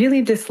 who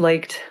really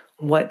disliked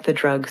what the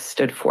drug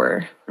stood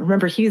for.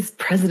 Remember, he's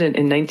president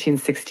in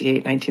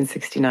 1968,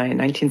 1969,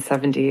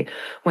 1970,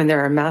 when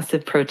there are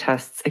massive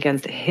protests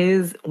against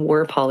his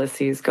war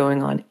policies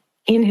going on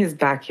in his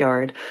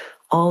backyard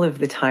all of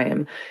the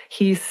time.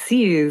 He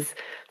sees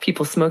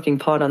people smoking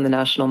pot on the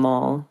National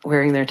Mall,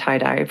 wearing their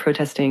tie-dye,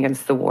 protesting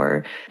against the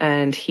war.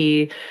 And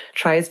he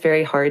tries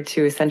very hard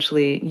to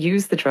essentially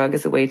use the drug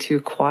as a way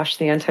to quash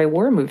the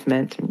anti-war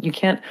movement. You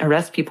can't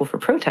arrest people for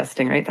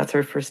protesting, right? That's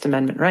our First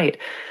Amendment right.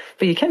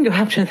 But you can go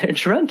after their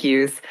drug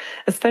use,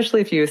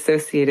 especially if you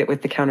associate it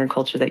with the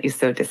counterculture that you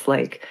so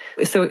dislike.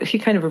 So he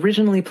kind of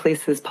originally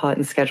places pot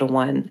in Schedule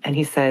I, and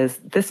he says,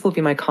 this will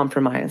be my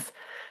compromise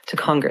to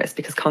Congress,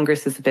 because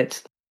Congress is a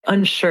bit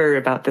unsure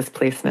about this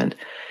placement.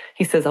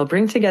 He says, I'll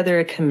bring together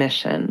a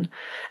commission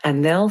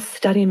and they'll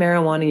study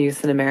marijuana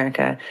use in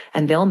America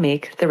and they'll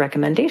make the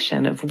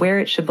recommendation of where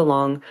it should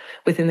belong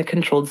within the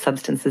Controlled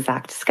Substances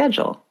Act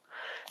schedule.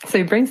 So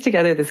he brings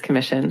together this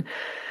commission.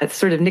 It's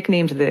sort of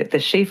nicknamed the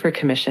Schaefer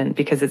Commission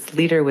because its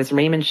leader was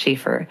Raymond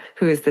Schaefer,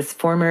 who is this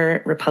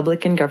former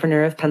Republican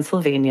governor of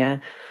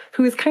Pennsylvania,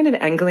 who is kind of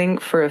angling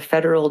for a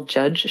federal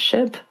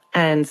judgeship.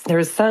 And there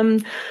was some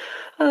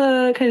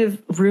kind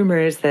of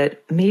rumors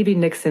that maybe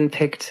Nixon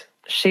picked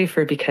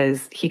Schaefer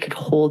because he could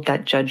hold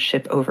that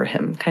judgeship over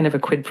him, kind of a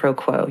quid pro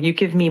quo. You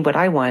give me what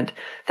I want,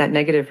 that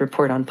negative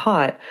report on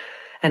pot,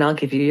 and I'll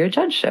give you your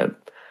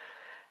judgeship.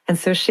 And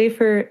so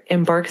Schaefer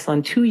embarks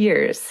on 2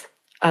 years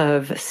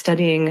of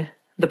studying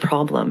the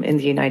problem in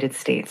the United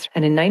States.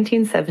 And in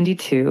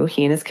 1972,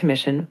 he and his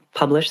commission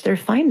published their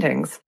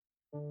findings.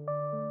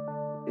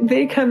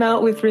 They come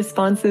out with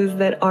responses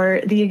that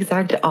are the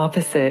exact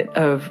opposite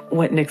of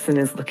what Nixon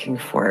is looking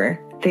for.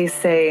 They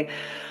say,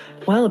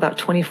 well, about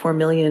 24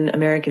 million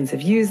Americans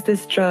have used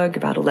this drug,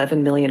 about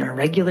 11 million are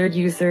regular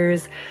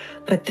users,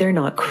 but they're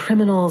not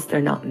criminals,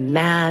 they're not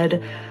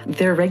mad,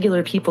 they're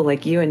regular people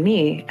like you and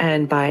me,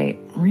 and by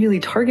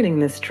really targeting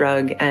this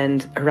drug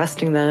and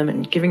arresting them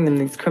and giving them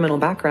these criminal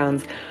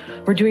backgrounds,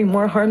 we're doing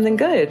more harm than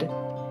good.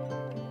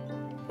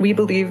 We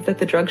believe that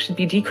the drug should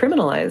be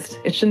decriminalized.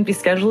 It shouldn't be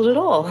scheduled at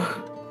all.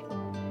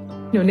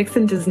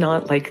 Nixon does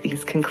not like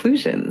these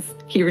conclusions.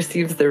 He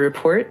receives the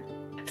report,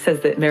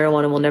 says that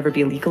marijuana will never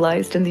be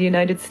legalized in the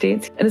United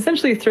States, and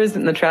essentially throws it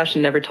in the trash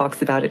and never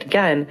talks about it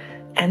again.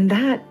 And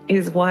that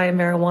is why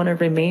marijuana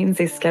remains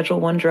a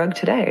Schedule I drug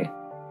today.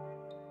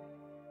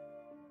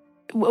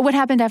 What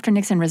happened after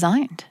Nixon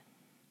resigned?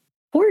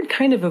 Ford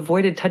kind of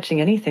avoided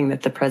touching anything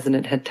that the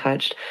president had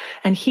touched,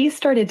 and he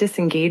started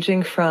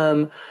disengaging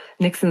from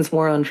Nixon's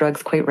war on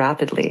drugs quite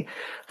rapidly.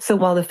 So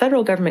while the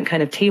federal government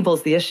kind of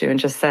tables the issue and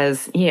just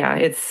says, yeah,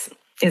 it's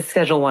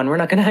Schedule I, we're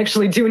not going to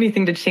actually do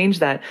anything to change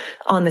that.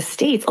 On the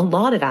states, a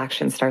lot of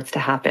action starts to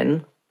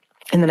happen.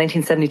 In the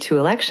 1972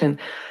 election,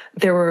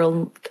 there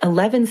were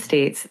 11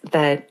 states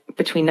that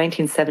between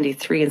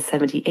 1973 and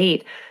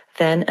 78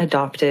 then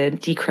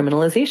adopted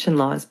decriminalization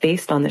laws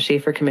based on the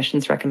Schaefer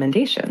Commission's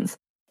recommendations.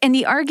 And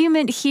the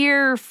argument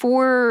here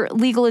for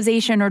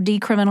legalization or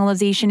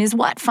decriminalization is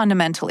what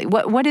fundamentally?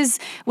 What is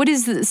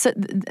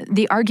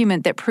the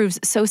argument that proves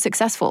so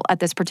successful at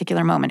this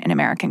particular moment in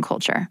American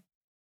culture?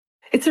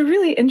 It's a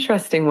really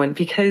interesting one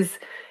because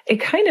it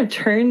kind of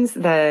turns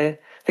the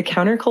the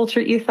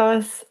counterculture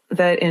ethos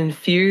that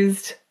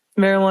infused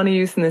marijuana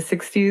use in the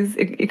 60s,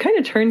 it kind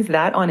of turns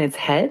that on its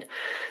head.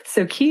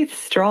 So Keith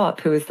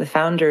Stroup, who is the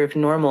founder of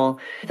NORML,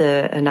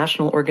 a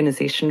national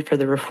organization for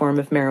the reform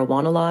of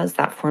marijuana laws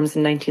that forms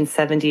in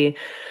 1970,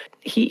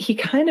 he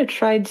kind of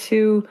tried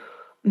to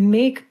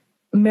make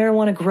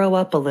marijuana grow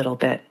up a little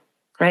bit,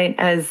 right?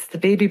 As the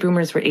baby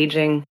boomers were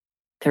aging,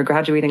 they're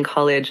graduating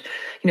college,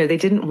 they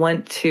didn't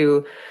want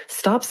to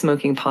stop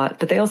smoking pot,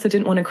 but they also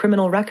didn't want a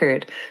criminal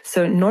record.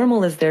 So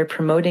NORML is there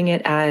promoting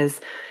it as,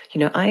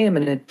 I am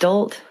an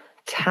adult,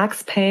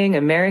 tax-paying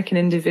American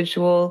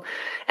individual,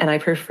 and I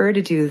prefer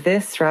to do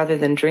this rather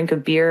than drink a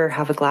beer or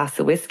have a glass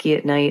of whiskey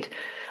at night.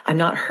 I'm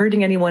not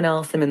hurting anyone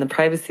else. I'm in the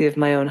privacy of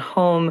my own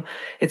home.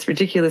 It's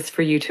ridiculous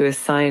for you to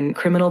assign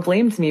criminal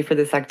blame to me for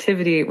this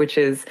activity, which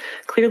is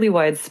clearly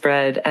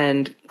widespread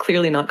and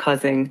clearly not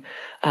causing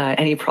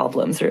any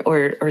problems,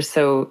 or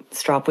so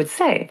Stroup would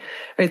say.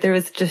 Right? There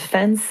was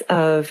defense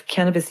of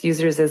cannabis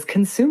users as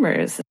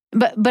consumers.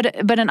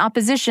 But an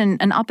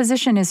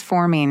opposition is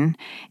forming.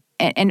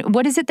 And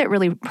what is it that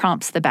really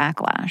prompts the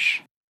backlash?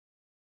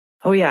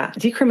 Oh yeah,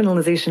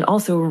 decriminalization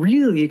also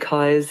really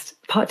caused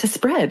pot to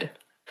spread,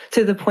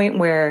 to the point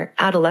where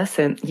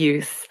adolescent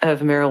use of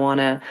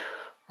marijuana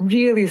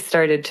really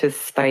started to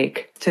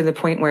spike, to the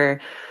point where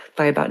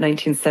by about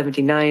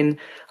 1979,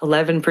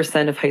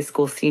 11% of high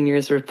school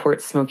seniors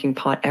report smoking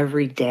pot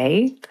every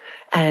day.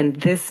 And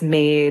this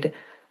made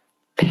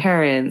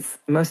parents,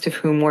 most of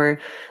whom were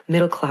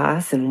middle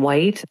class and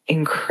white,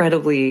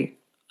 incredibly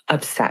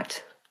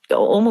upset,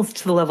 almost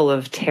to the level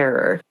of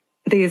terror.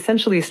 They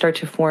essentially start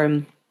to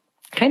form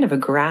kind of a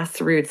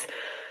grassroots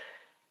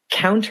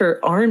counter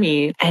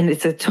army, and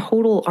it's a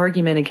total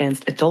argument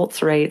against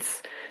adults'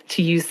 rights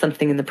to use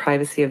something in the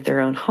privacy of their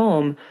own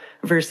home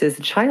versus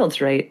a child's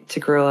right to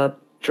grow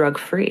up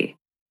drug-free.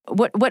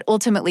 What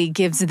ultimately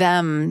gives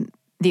them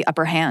the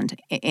upper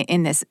hand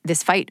in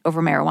this fight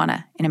over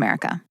marijuana in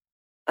America?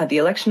 The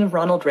election of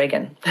Ronald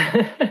Reagan,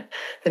 the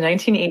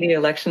 1980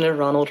 election of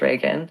Ronald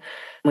Reagan.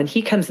 When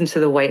he comes into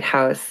the White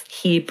House,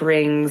 he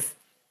brings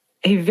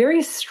a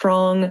very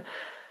strong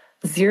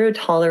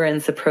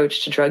zero-tolerance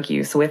approach to drug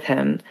use with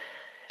him.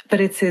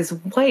 But it's his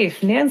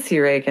wife, Nancy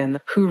Reagan,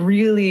 who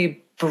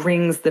really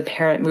brings the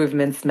parent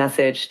movement's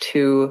message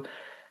to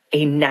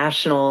a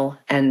national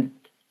and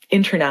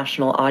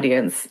international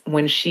audience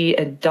when she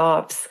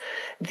adopts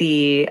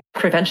the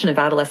prevention of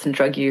adolescent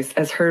drug use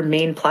as her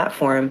main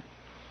platform.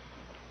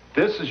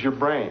 This is your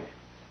brain.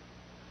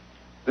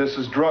 This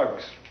is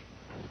drugs.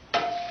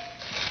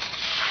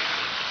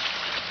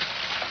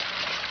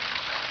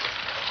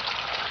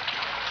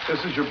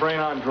 This is your brain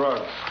on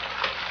drugs.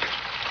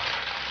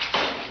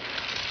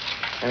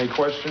 Any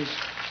questions?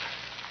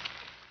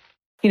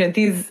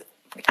 These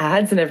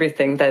ads and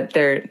everything, that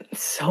they're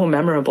so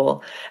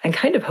memorable and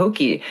kind of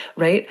hokey,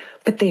 right?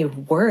 But they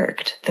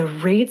worked. The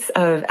rates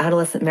of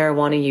adolescent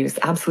marijuana use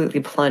absolutely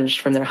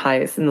plunged from their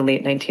highs in the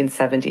late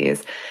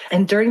 1970s.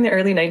 And during the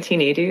early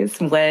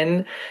 1980s,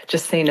 when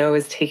Just Say No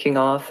is taking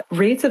off,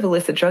 rates of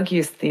illicit drug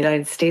use in the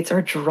United States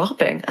are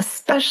dropping,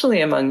 especially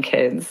among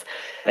kids.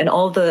 And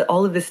all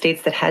of the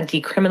states that had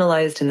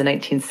decriminalized in the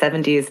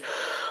 1970s,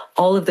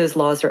 all of those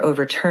laws are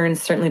overturned,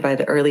 certainly by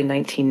the early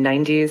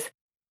 1990s.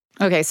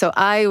 Okay, so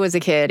I was a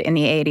kid in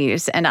the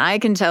 80s, and I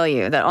can tell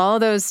you that all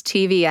those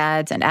TV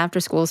ads and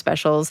after-school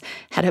specials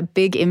had a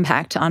big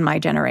impact on my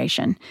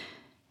generation.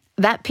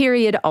 That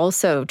period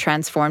also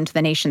transformed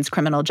the nation's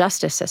criminal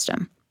justice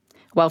system.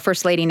 While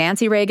First Lady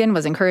Nancy Reagan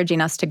was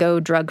encouraging us to go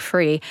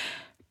drug-free,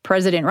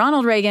 President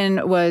Ronald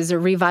Reagan was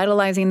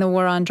revitalizing the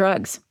war on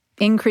drugs,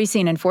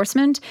 increasing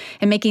enforcement,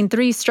 and making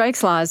 3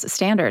 strikes laws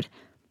standard.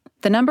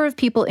 The number of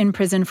people in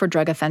prison for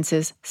drug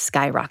offenses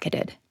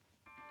skyrocketed.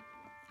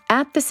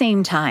 At the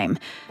same time,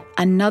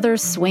 another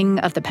swing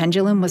of the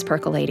pendulum was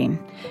percolating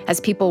as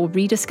people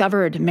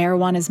rediscovered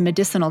marijuana's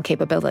medicinal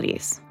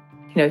capabilities.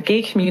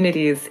 Gay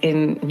communities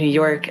in New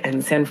York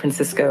and San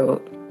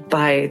Francisco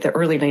by the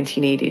early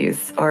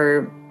 1980s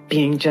are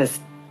being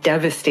just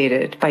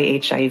devastated by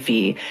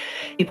HIV.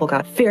 People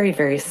got very,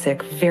 very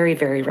sick very,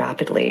 very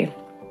rapidly.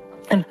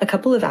 And a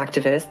couple of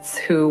activists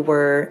who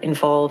were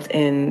involved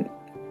in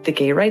the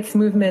gay rights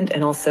movement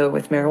and also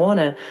with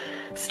marijuana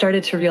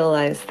started to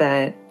realize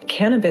that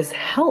cannabis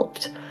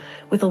helped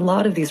with a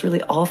lot of these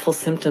really awful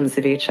symptoms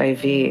of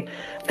HIV.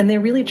 And they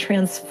really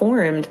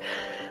transformed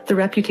the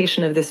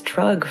reputation of this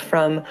drug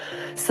from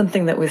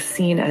something that was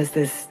seen as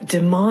this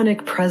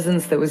demonic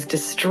presence that was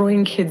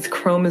destroying kids'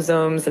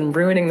 chromosomes and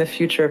ruining the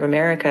future of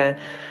America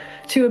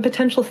to a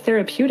potential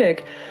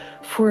therapeutic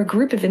for a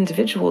group of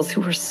individuals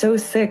who were so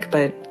sick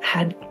but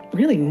had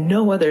really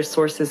no other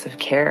sources of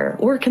care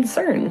or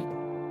concern.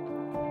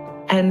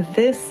 And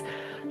this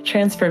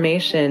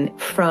transformation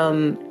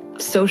from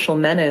social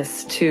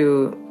menace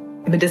to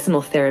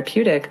medicinal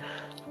therapeutic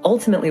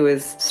ultimately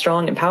was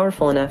strong and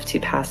powerful enough to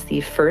pass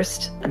the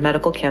first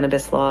medical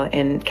cannabis law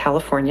in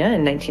California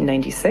in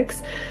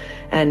 1996,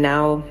 and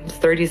now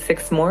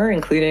 36 more,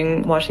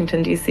 including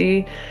Washington,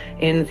 D.C.,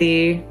 in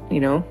the,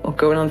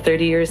 going on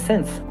 30 years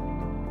since.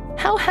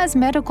 How has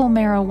medical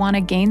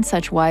marijuana gained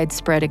such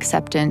widespread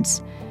acceptance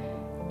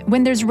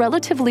when there's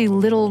relatively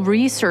little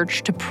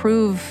research to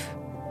prove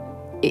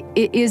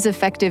it is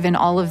effective in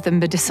all of the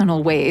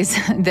medicinal ways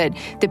that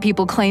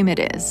people claim it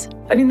is?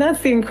 I mean,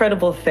 that's the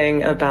incredible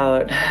thing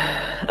about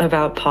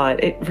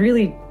pot. It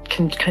really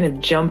can kind of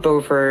jump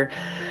over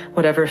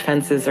whatever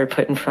fences are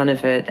put in front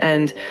of it.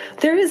 And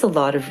there is a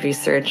lot of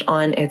research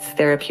on its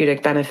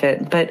therapeutic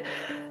benefit, but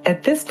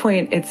at this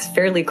point, it's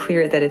fairly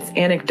clear that its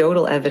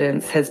anecdotal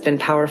evidence has been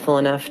powerful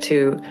enough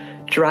to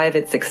drive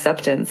its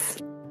acceptance.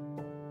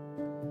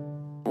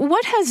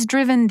 What has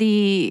driven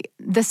the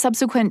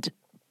subsequent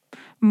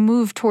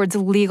move towards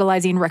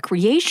legalizing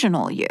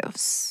recreational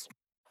use?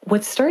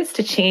 What starts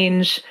to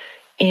change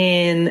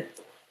in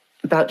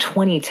about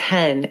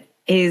 2010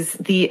 is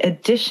the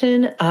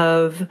addition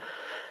of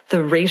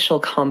the racial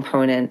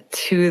component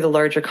to the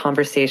larger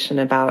conversation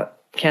about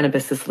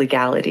cannabis's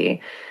legality.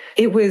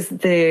 It was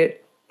the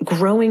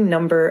growing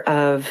number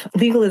of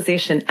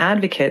legalization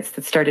advocates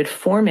that started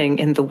forming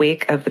in the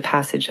wake of the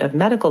passage of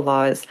medical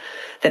laws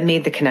that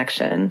made the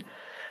connection.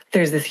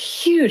 There's this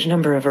huge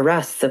number of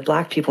arrests of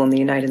Black people in the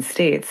United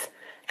States,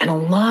 and a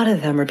lot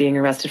of them are being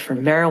arrested for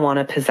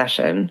marijuana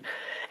possession.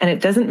 And it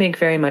doesn't make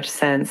very much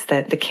sense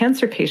that the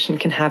cancer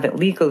patient can have it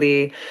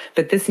legally,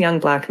 but this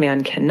young Black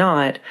man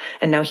cannot,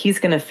 and now he's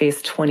going to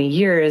face 20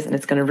 years and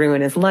it's going to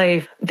ruin his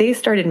life. They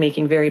started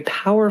making very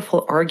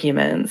powerful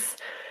arguments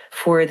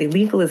for the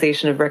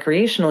legalization of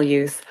recreational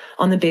use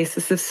on the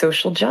basis of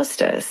social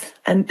justice.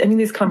 And I mean,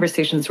 these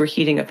conversations were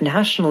heating up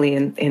nationally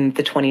in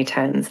the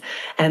 2010s,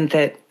 and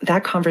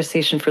that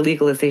conversation for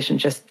legalization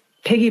just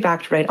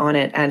piggybacked right on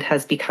it and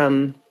has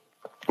become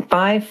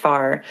by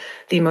far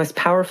the most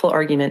powerful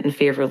argument in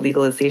favor of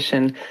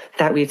legalization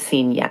that we've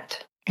seen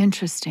yet.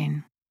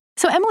 Interesting.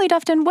 So, Emily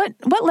Dufton,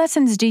 what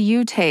lessons do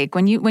you take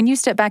when you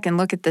step back and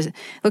look at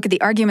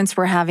the arguments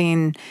we're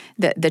having,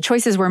 the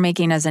choices we're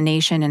making as a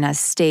nation and as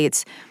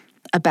states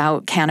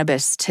about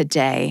cannabis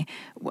today?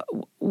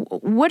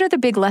 What are the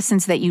big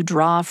lessons that you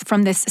draw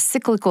from this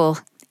cyclical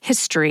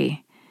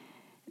history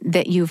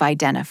that you've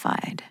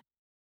identified?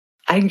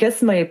 I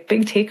guess my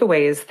big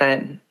takeaway is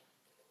that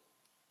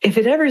if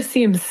it ever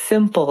seems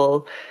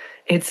simple,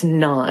 it's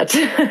not.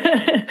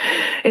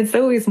 It's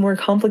always more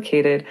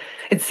complicated.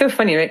 It's so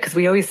funny, right? Because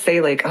we always say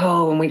like,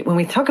 oh, when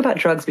we talk about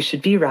drugs, we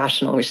should be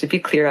rational, we should be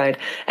clear-eyed.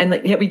 And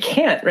yet we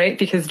can't, right?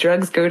 Because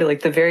drugs go to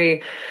like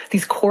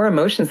these core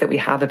emotions that we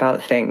have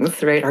about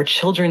things, right? Our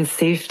children's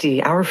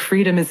safety, our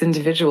freedom as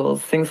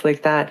individuals, things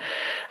like that.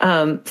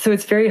 So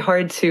it's very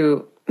hard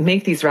to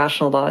make these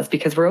rational laws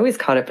because we're always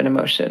caught up in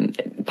emotion.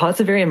 Pot's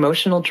a very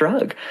emotional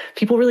drug.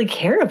 People really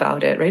care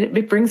about it, right?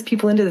 It brings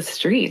people into the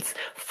streets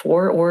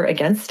for or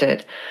against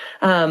it.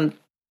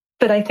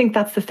 But I think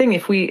that's the thing.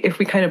 If we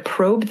kind of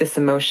probe this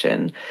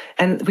emotion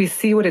and we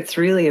see what it's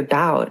really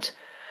about,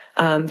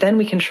 then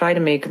we can try to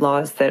make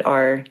laws that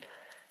are,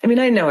 I mean,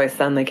 I know I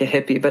sound like a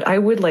hippie, but I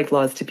would like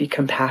laws to be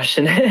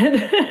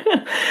compassionate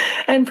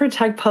and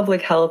protect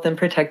public health and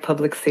protect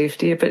public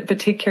safety, but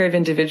take care of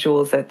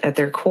individuals at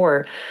their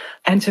core.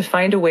 And to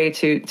find a way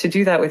to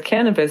do that with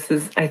cannabis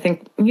is, I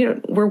think,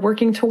 we're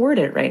working toward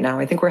it right now.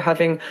 I think we're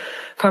having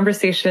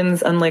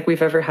conversations unlike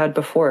we've ever had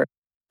before.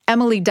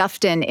 Emily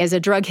Dufton is a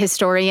drug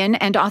historian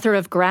and author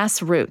of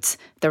Grassroots,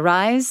 The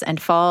Rise and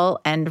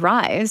Fall and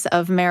Rise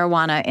of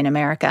Marijuana in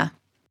America.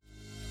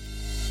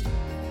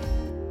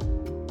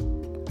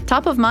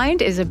 Top of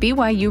Mind is a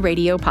BYU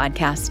Radio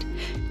podcast.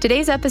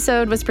 Today's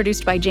episode was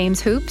produced by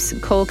James Hoops,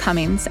 Cole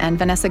Cummings, and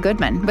Vanessa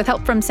Goodman, with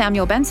help from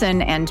Samuel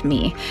Benson and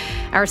me.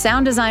 Our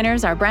sound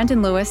designers are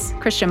Brandon Lewis,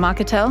 Christian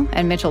Makatel,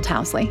 and Mitchell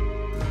Towsley.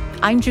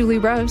 I'm Julie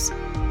Rose.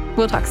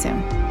 We'll talk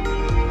soon.